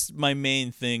guess my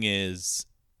main thing is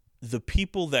the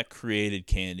people that created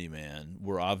Candyman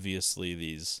were obviously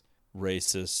these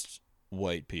racist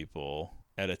white people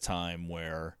at a time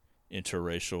where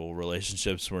interracial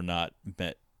relationships were not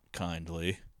met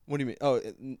kindly. What do you mean? Oh,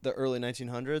 in the early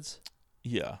 1900s?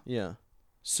 Yeah. Yeah.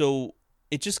 So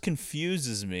it just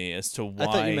confuses me as to why. I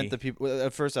thought you meant the people.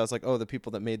 At first, I was like, oh, the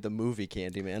people that made the movie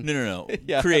Candyman. No.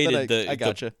 Yeah, created then I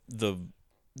gotcha.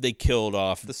 They killed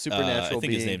off The supernatural I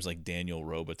think his being. name's like Daniel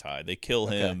Robitaille. They kill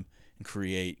Okay. him and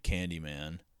create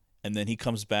Candyman, and then he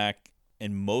comes back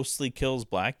and mostly kills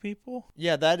black people.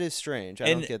 Yeah, that is strange. I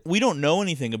And don't get. we don't know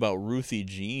anything about Ruthie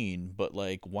Jean, but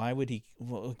like, why would he?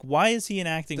 Why is he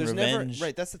enacting There's revenge? never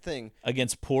right. That's the thing.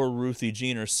 Against poor Ruthie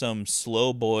Jean or some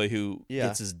slow boy who Yeah.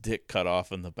 gets his dick cut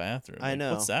off in the bathroom. I Like,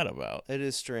 know. What's that about? It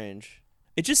is strange.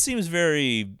 It just seems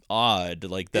very odd.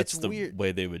 Like that's It's the weird.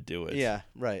 way they would do it. Yeah,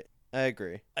 right. I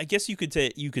agree. I guess you could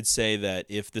say that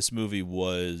if this movie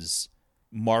was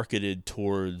marketed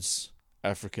towards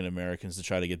African Americans to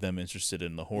try to get them interested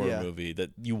in the horror Yeah. movie,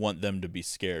 that you want them to be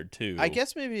scared too. I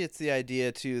guess maybe it's the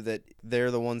idea too that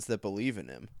they're the ones that believe in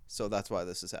him, so that's why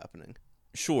this is happening.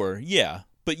 Sure, yeah,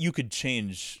 but you could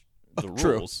change the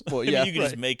True. rules. Well, I mean, yeah, you can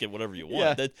just right. make it whatever you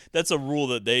want. Yeah. That's a rule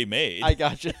that they made. I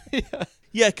gotcha. Yeah.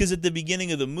 Yeah, because at the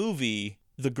beginning of the movie,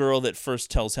 the girl that first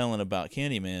tells Helen about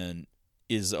Candyman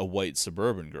is a white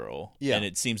suburban girl. Yeah. And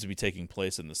it seems to be taking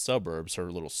place in the suburbs,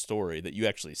 her little story that you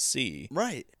actually see.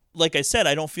 Right. Like I said,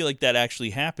 I don't feel like that actually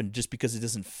happened just because it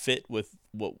doesn't fit with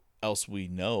what else we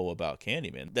know about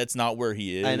Candyman. That's not where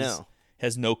he is. I know.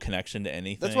 Has no connection to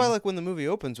anything. That's why, like, when the movie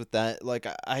opens with that, like,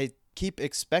 I keep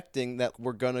expecting that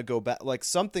we're gonna go back, like,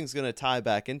 something's gonna tie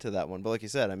back into that one. But like you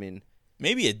said, I mean,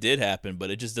 maybe it did happen,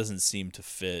 but it just doesn't seem to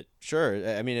fit. sure.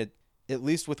 I mean, at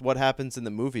least with what happens in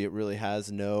the movie, it really has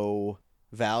no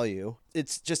value.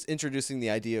 It's just introducing the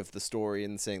idea of the story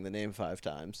and saying the name 5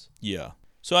 times. Yeah.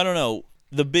 So I don't know.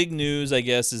 The big news, I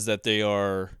guess, is that they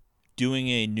are doing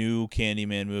a new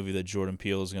Candyman movie that Jordan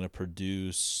Peele is going to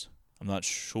produce. I'm not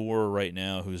sure right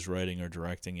now who's writing or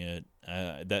directing it.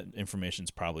 That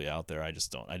information's probably out there. I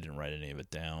didn't write any of it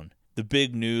down. The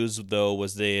big news, though,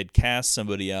 was they had cast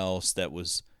somebody else that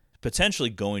was potentially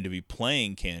going to be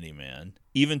playing Candyman,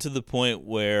 even to the point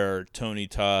where Tony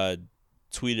Todd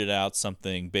tweeted out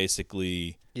something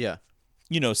basically, Yeah.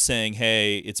 saying,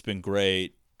 hey, it's been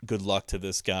great. Good luck to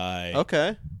this guy.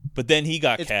 Okay. But then he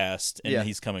got cast, and yeah.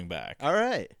 he's coming back. All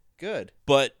right. Good.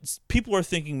 But people are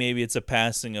thinking maybe it's a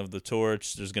passing of the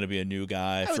torch. There's going to be a new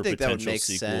guy for think that would potential make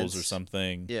sequels sense. or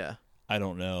something. Yeah. I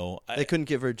don't know. They couldn't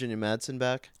give Virginia Madsen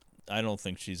back? I don't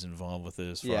think she's involved with it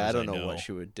as far Yeah, as I don't know what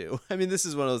she would do. I mean, this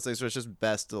is one of those things where it's just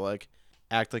best to, like,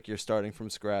 act like you're starting from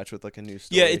scratch with, like, a new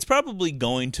story. Yeah, it's probably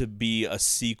going to be a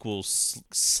sequel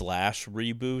slash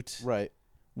reboot. Right.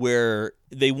 Where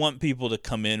they want people to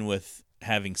come in with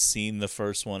having seen the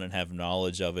first one and have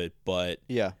knowledge of it, but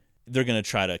yeah, they're going to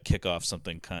try to kick off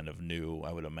something kind of new,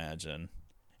 I would imagine.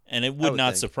 And it would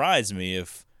not surprise me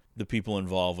if the people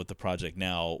involved with the project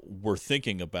now were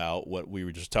thinking about what we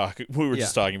were just talking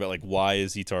about, like, why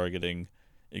is he targeting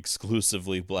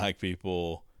exclusively black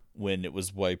people when it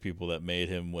was white people that made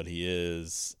him what he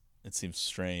is? It seems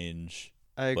strange.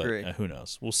 I agree. But, who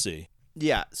knows? We'll see.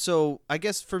 Yeah, so I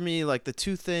guess for me, like, the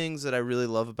two things that I really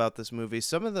love about this movie,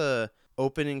 some of the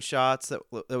opening shots that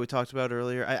we talked about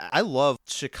earlier, I love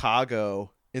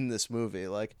Chicago in this movie.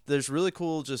 Like, there's really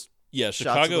cool just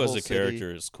Chicago as a city.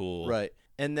 character is cool. Right.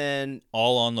 And then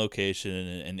all on location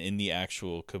and in the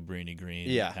actual Cabrini Green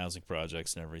housing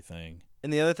projects and everything.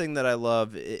 And the other thing that I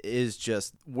love is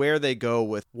just where they go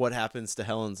with what happens to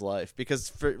Helen's life, because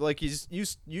for like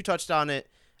you touched on it,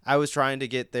 I was trying to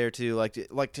get there too,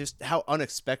 like just how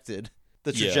unexpected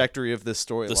the trajectory of this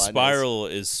storyline. The spiral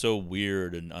is so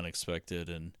weird and unexpected,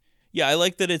 and I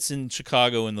like that it's in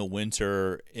Chicago in the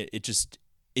winter.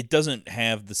 It doesn't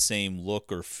have the same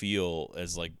look or feel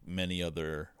as like many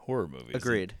other horror movies.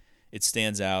 Agreed. It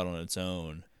stands out on its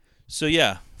own. So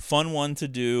fun one to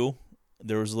do.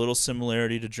 There was a little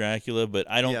similarity to Dracula, but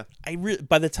I don't. Yeah.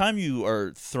 By the time you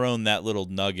are thrown that little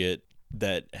nugget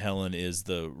that Helen is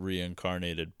the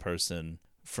reincarnated person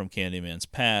from Candyman's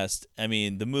past, I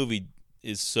mean, the movie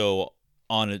is so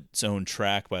on its own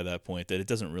track by that point that it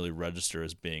doesn't really register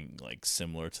as being like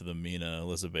similar to the Mina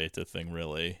Elizabeth thing,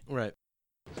 really. Right.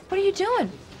 What are you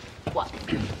doing? What?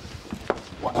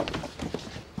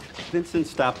 Vincent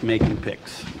stopped making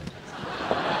pics.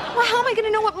 Well, how am I going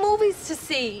to know what movies to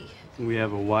see? We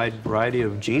have a wide variety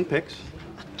of Gene picks.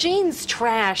 Gene's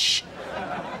trash.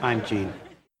 I'm Gene.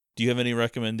 Do you have any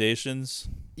recommendations?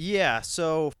 Yeah,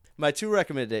 so my two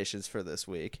recommendations for this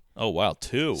week. Oh, wow,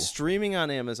 two. Streaming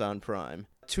on Amazon Prime.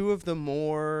 Two of the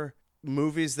more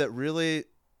movies that really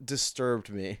disturbed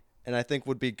me and I think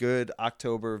would be good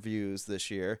October views this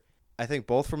year. I think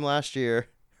both from last year,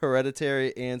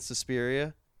 Hereditary and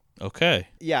Suspiria. Okay.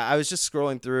 Yeah, I was just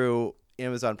scrolling through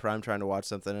Amazon Prime trying to watch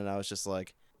something, and I was just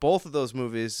like, both of those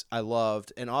movies I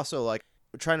loved, and also like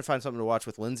trying to find something to watch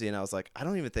with Lindsay, and I was like, I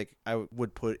don't even think I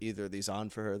would put either of these on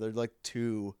for her. They're like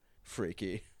too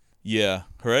freaky. Yeah,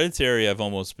 Hereditary I've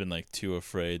almost been like too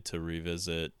afraid to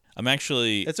revisit.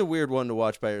 It's a weird one to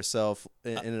watch by yourself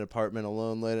in an apartment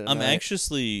alone late at night. I'm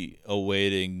anxiously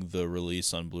awaiting the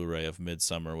release on Blu-ray of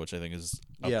Midsummer, which I think is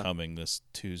upcoming this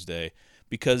Tuesday,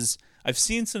 because I've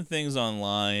seen some things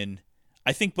online.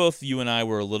 I think both you and I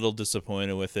were a little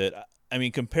disappointed with it. I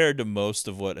mean, compared to most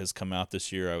of what has come out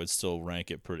this year, I would still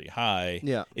rank it pretty high.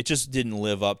 Yeah. It just didn't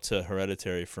live up to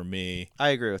Hereditary for me. I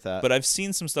agree with that. But I've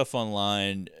seen some stuff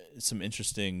online, some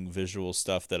interesting visual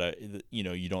stuff that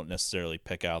you don't necessarily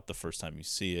pick out the first time you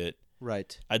see it.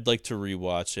 Right. I'd like to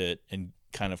rewatch it and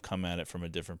kind of come at it from a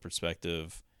different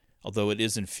perspective. Although it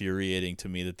is infuriating to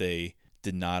me that they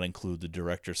did not include the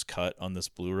director's cut on this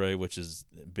Blu-ray, which has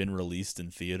been released in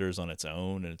theaters on its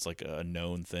own, and it's like a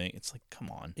known thing. It's like,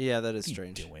 come on. Yeah, that is what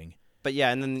strange. Are you doing? But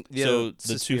yeah, and then the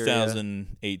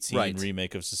 2018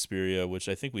 remake of Suspiria, which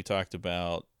I think we talked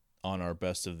about on our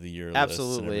best of the year list.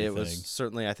 Absolutely, it was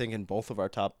certainly, I think, in both of our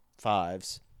top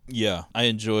fives. Yeah, I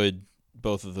enjoyed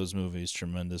both of those movies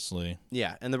tremendously.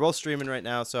 Yeah, and they're both streaming right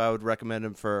now, so I would recommend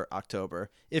them for October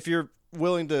if you're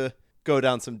willing to go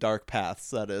down some dark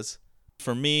paths. That is.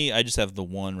 For me, I just have the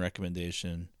one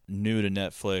recommendation. New to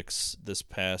Netflix this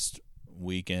past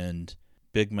weekend,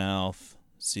 Big Mouth,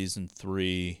 Season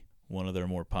 3, one of their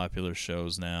more popular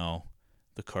shows now.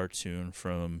 The cartoon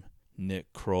from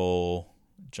Nick Kroll,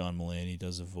 John Mulaney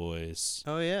does a voice.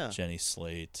 Oh, yeah. Jenny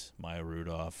Slate, Maya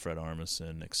Rudolph, Fred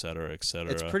Armisen, etc.,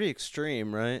 etc. It's pretty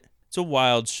extreme, right? It's a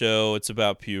wild show. It's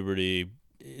about puberty.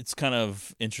 It's kind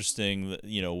of interesting,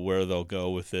 where they'll go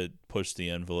with it, push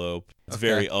the envelope. It's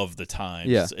very of the times.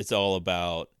 Yeah. It's all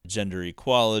about gender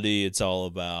equality. It's all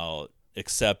about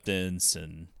acceptance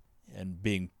and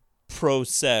being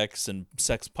pro-sex and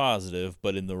sex positive,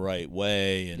 but in the right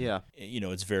way. And,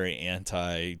 it's very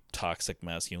anti-toxic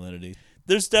masculinity.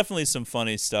 There's definitely some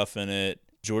funny stuff in it.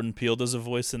 Jordan Peele does a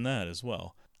voice in that as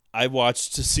well. I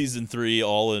watched Season 3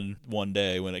 all in one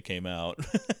day when it came out.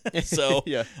 So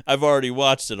I've already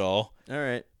watched it all. All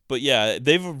right. But yeah,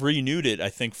 they've renewed it, I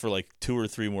think, for like 2 or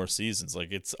 3 more seasons.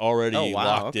 Like it's already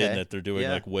locked in that they're doing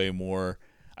like way more.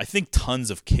 I think tons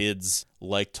of kids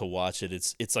like to watch it.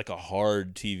 It's like a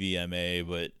hard TVMA,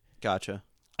 but gotcha.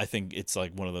 I think it's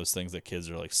like one of those things that kids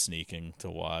are like sneaking to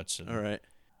watch. And all right.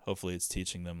 Hopefully it's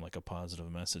teaching them like a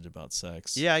positive message about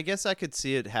sex. Yeah, I guess I could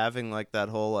see it having like that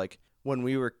whole like when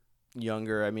we were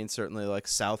younger, I mean, certainly like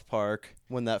South Park,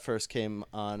 when that first came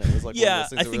on, it was like one of Yeah, those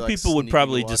things I that think were, like, people would sneaky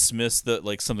probably to watch. dismiss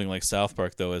something like South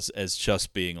Park though as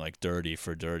just being like dirty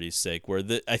for dirty's sake. Where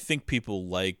I think people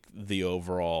like the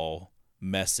overall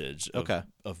message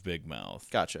of Big Mouth.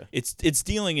 Gotcha. It's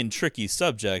dealing in tricky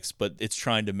subjects, but it's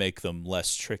trying to make them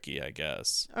less tricky, I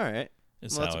guess. All right.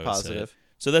 Is Well, how that's I a would say it. positive.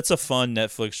 So that's a fun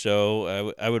Netflix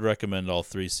show. I would recommend all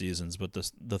 3 seasons, but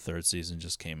the 3rd season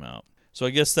just came out. So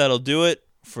I guess that'll do it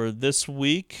for this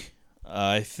week.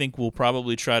 I think we'll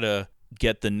probably try to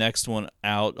get the next one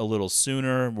out a little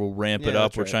sooner. We'll ramp it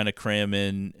up. We're trying to cram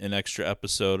in an extra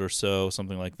episode or so,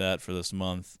 something like that for this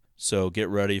month. So get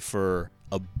ready for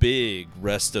a big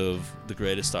rest of the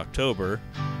Greatest October.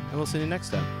 And we'll see you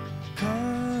next time.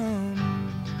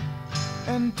 Come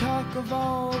and talk of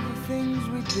all the things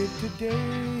we did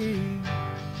today.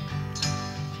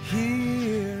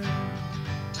 Here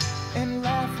and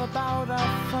laugh about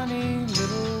our funny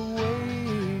little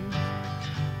ways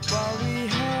while we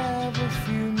have a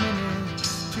few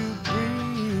minutes to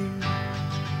breathe.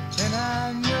 And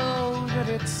I know that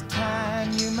it's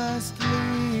time you must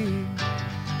leave,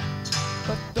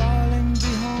 but darling,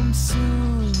 be home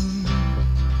soon.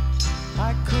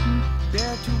 I couldn't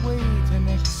bear to wait an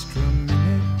extra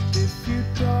minute if you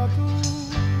dawdle.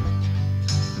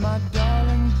 My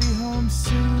darling, be home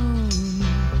soon.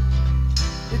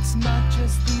 It's not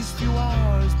just these few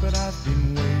hours, but I've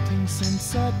been waiting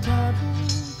since I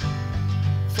toddled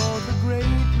for the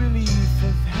great relief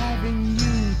of having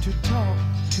you to talk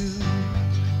to.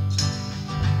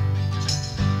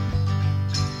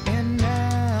 And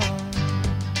now,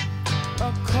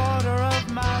 a quarter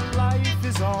of my life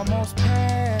is almost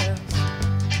past.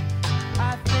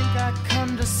 I think I'd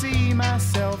come to see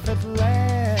myself at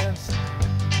last.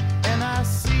 And I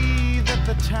see that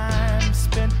the time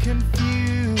spent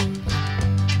confused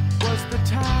was the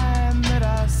time that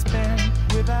I spent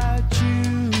without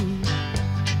you.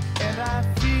 And I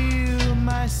feel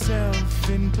myself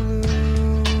in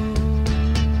blue.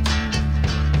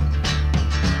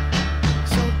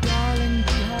 So darling,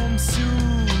 be home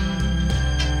soon.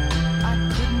 I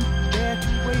couldn't bear to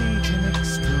wait an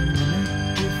extra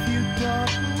minute if you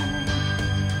dawdle.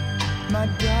 My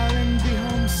darling, be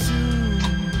home soon.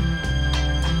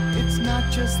 It's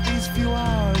not just these few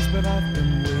hours, but I've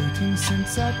been waiting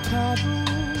since I toddled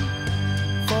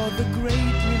for the great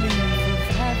relief of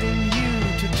having you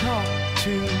to talk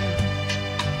to.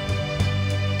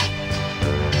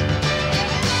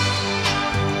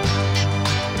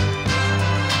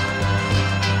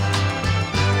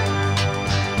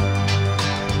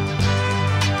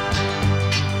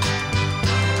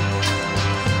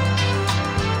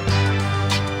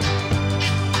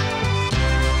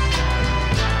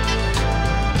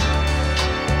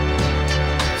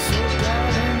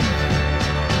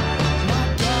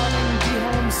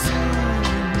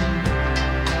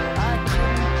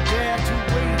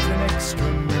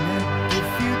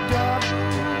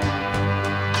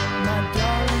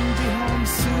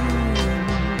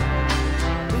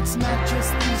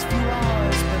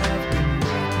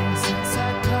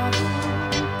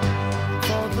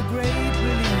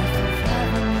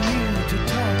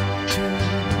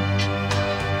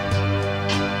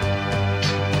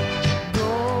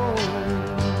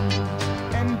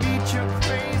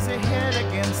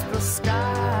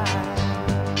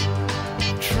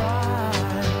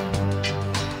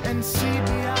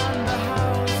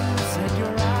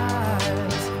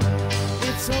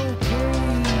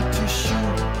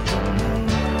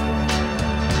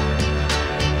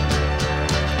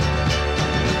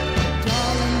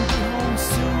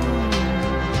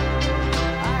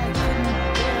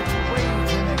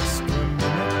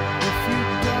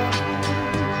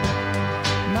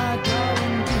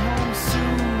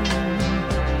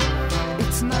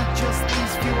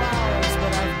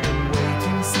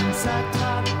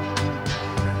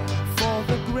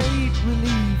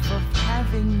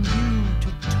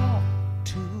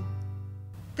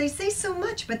 They say so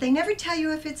much, but they never tell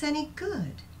you if it's any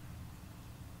good.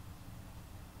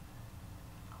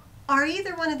 Are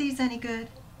either one of these any good?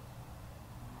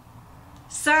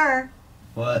 Sir?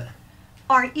 What?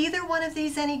 Are either one of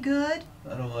these any good?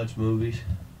 I don't watch movies.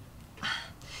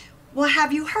 Well,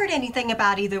 have you heard anything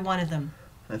about either one of them?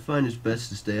 I find it's best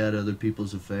to stay out of other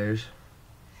people's affairs.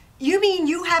 You mean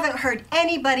you haven't heard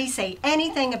anybody say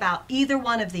anything about either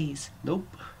one of these? Nope.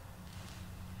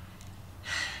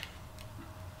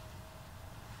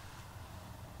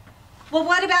 Well,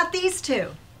 what about these two?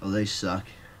 Oh, they suck.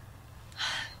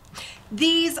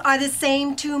 These are the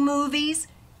same two movies?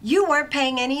 You weren't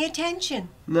paying any attention.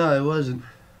 No, I wasn't.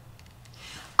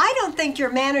 I don't think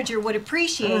your manager would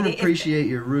appreciate I don't it. appreciate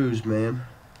your ruse, ma'am.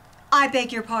 I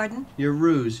beg your pardon? Your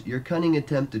ruse, your cunning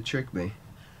attempt to trick me.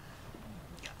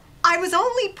 I was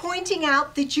only pointing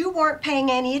out that you weren't paying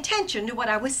any attention to what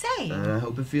I was saying. And I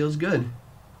hope it feels good.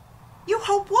 You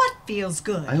hope what feels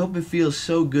good? I hope it feels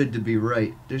so good to be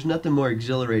right. There's nothing more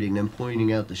exhilarating than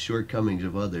pointing out the shortcomings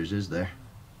of others, is there?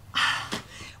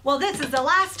 Well, this is the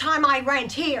last time I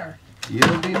rent here.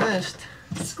 You'll be missed.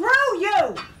 Screw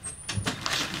you!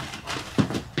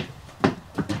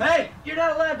 Hey, you're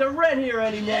not allowed to rent here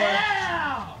anymore.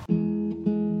 Yeah!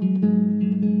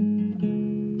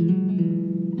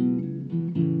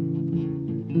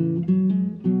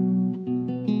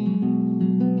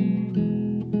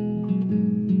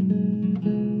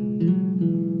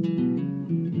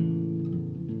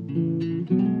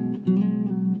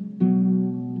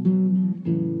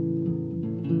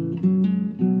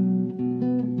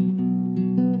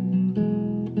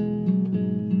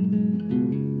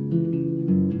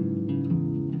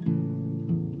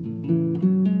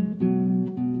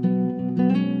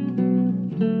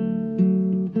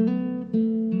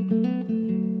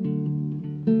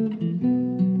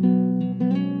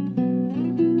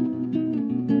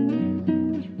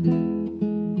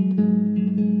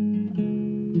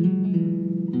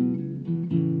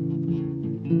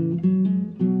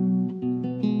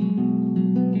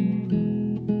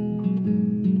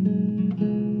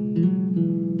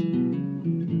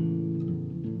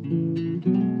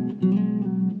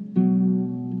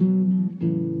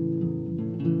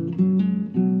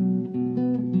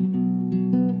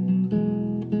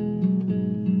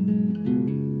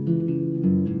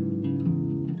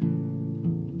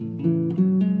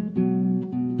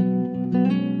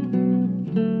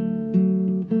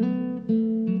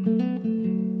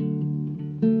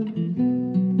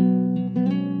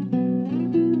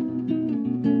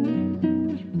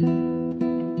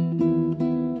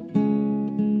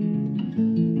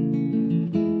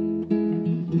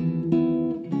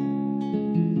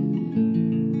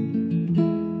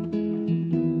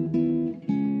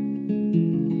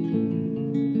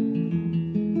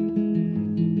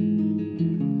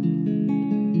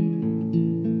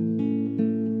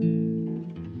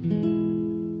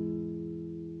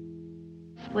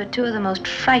 We're two of the most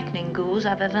frightening ghouls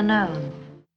I've ever known.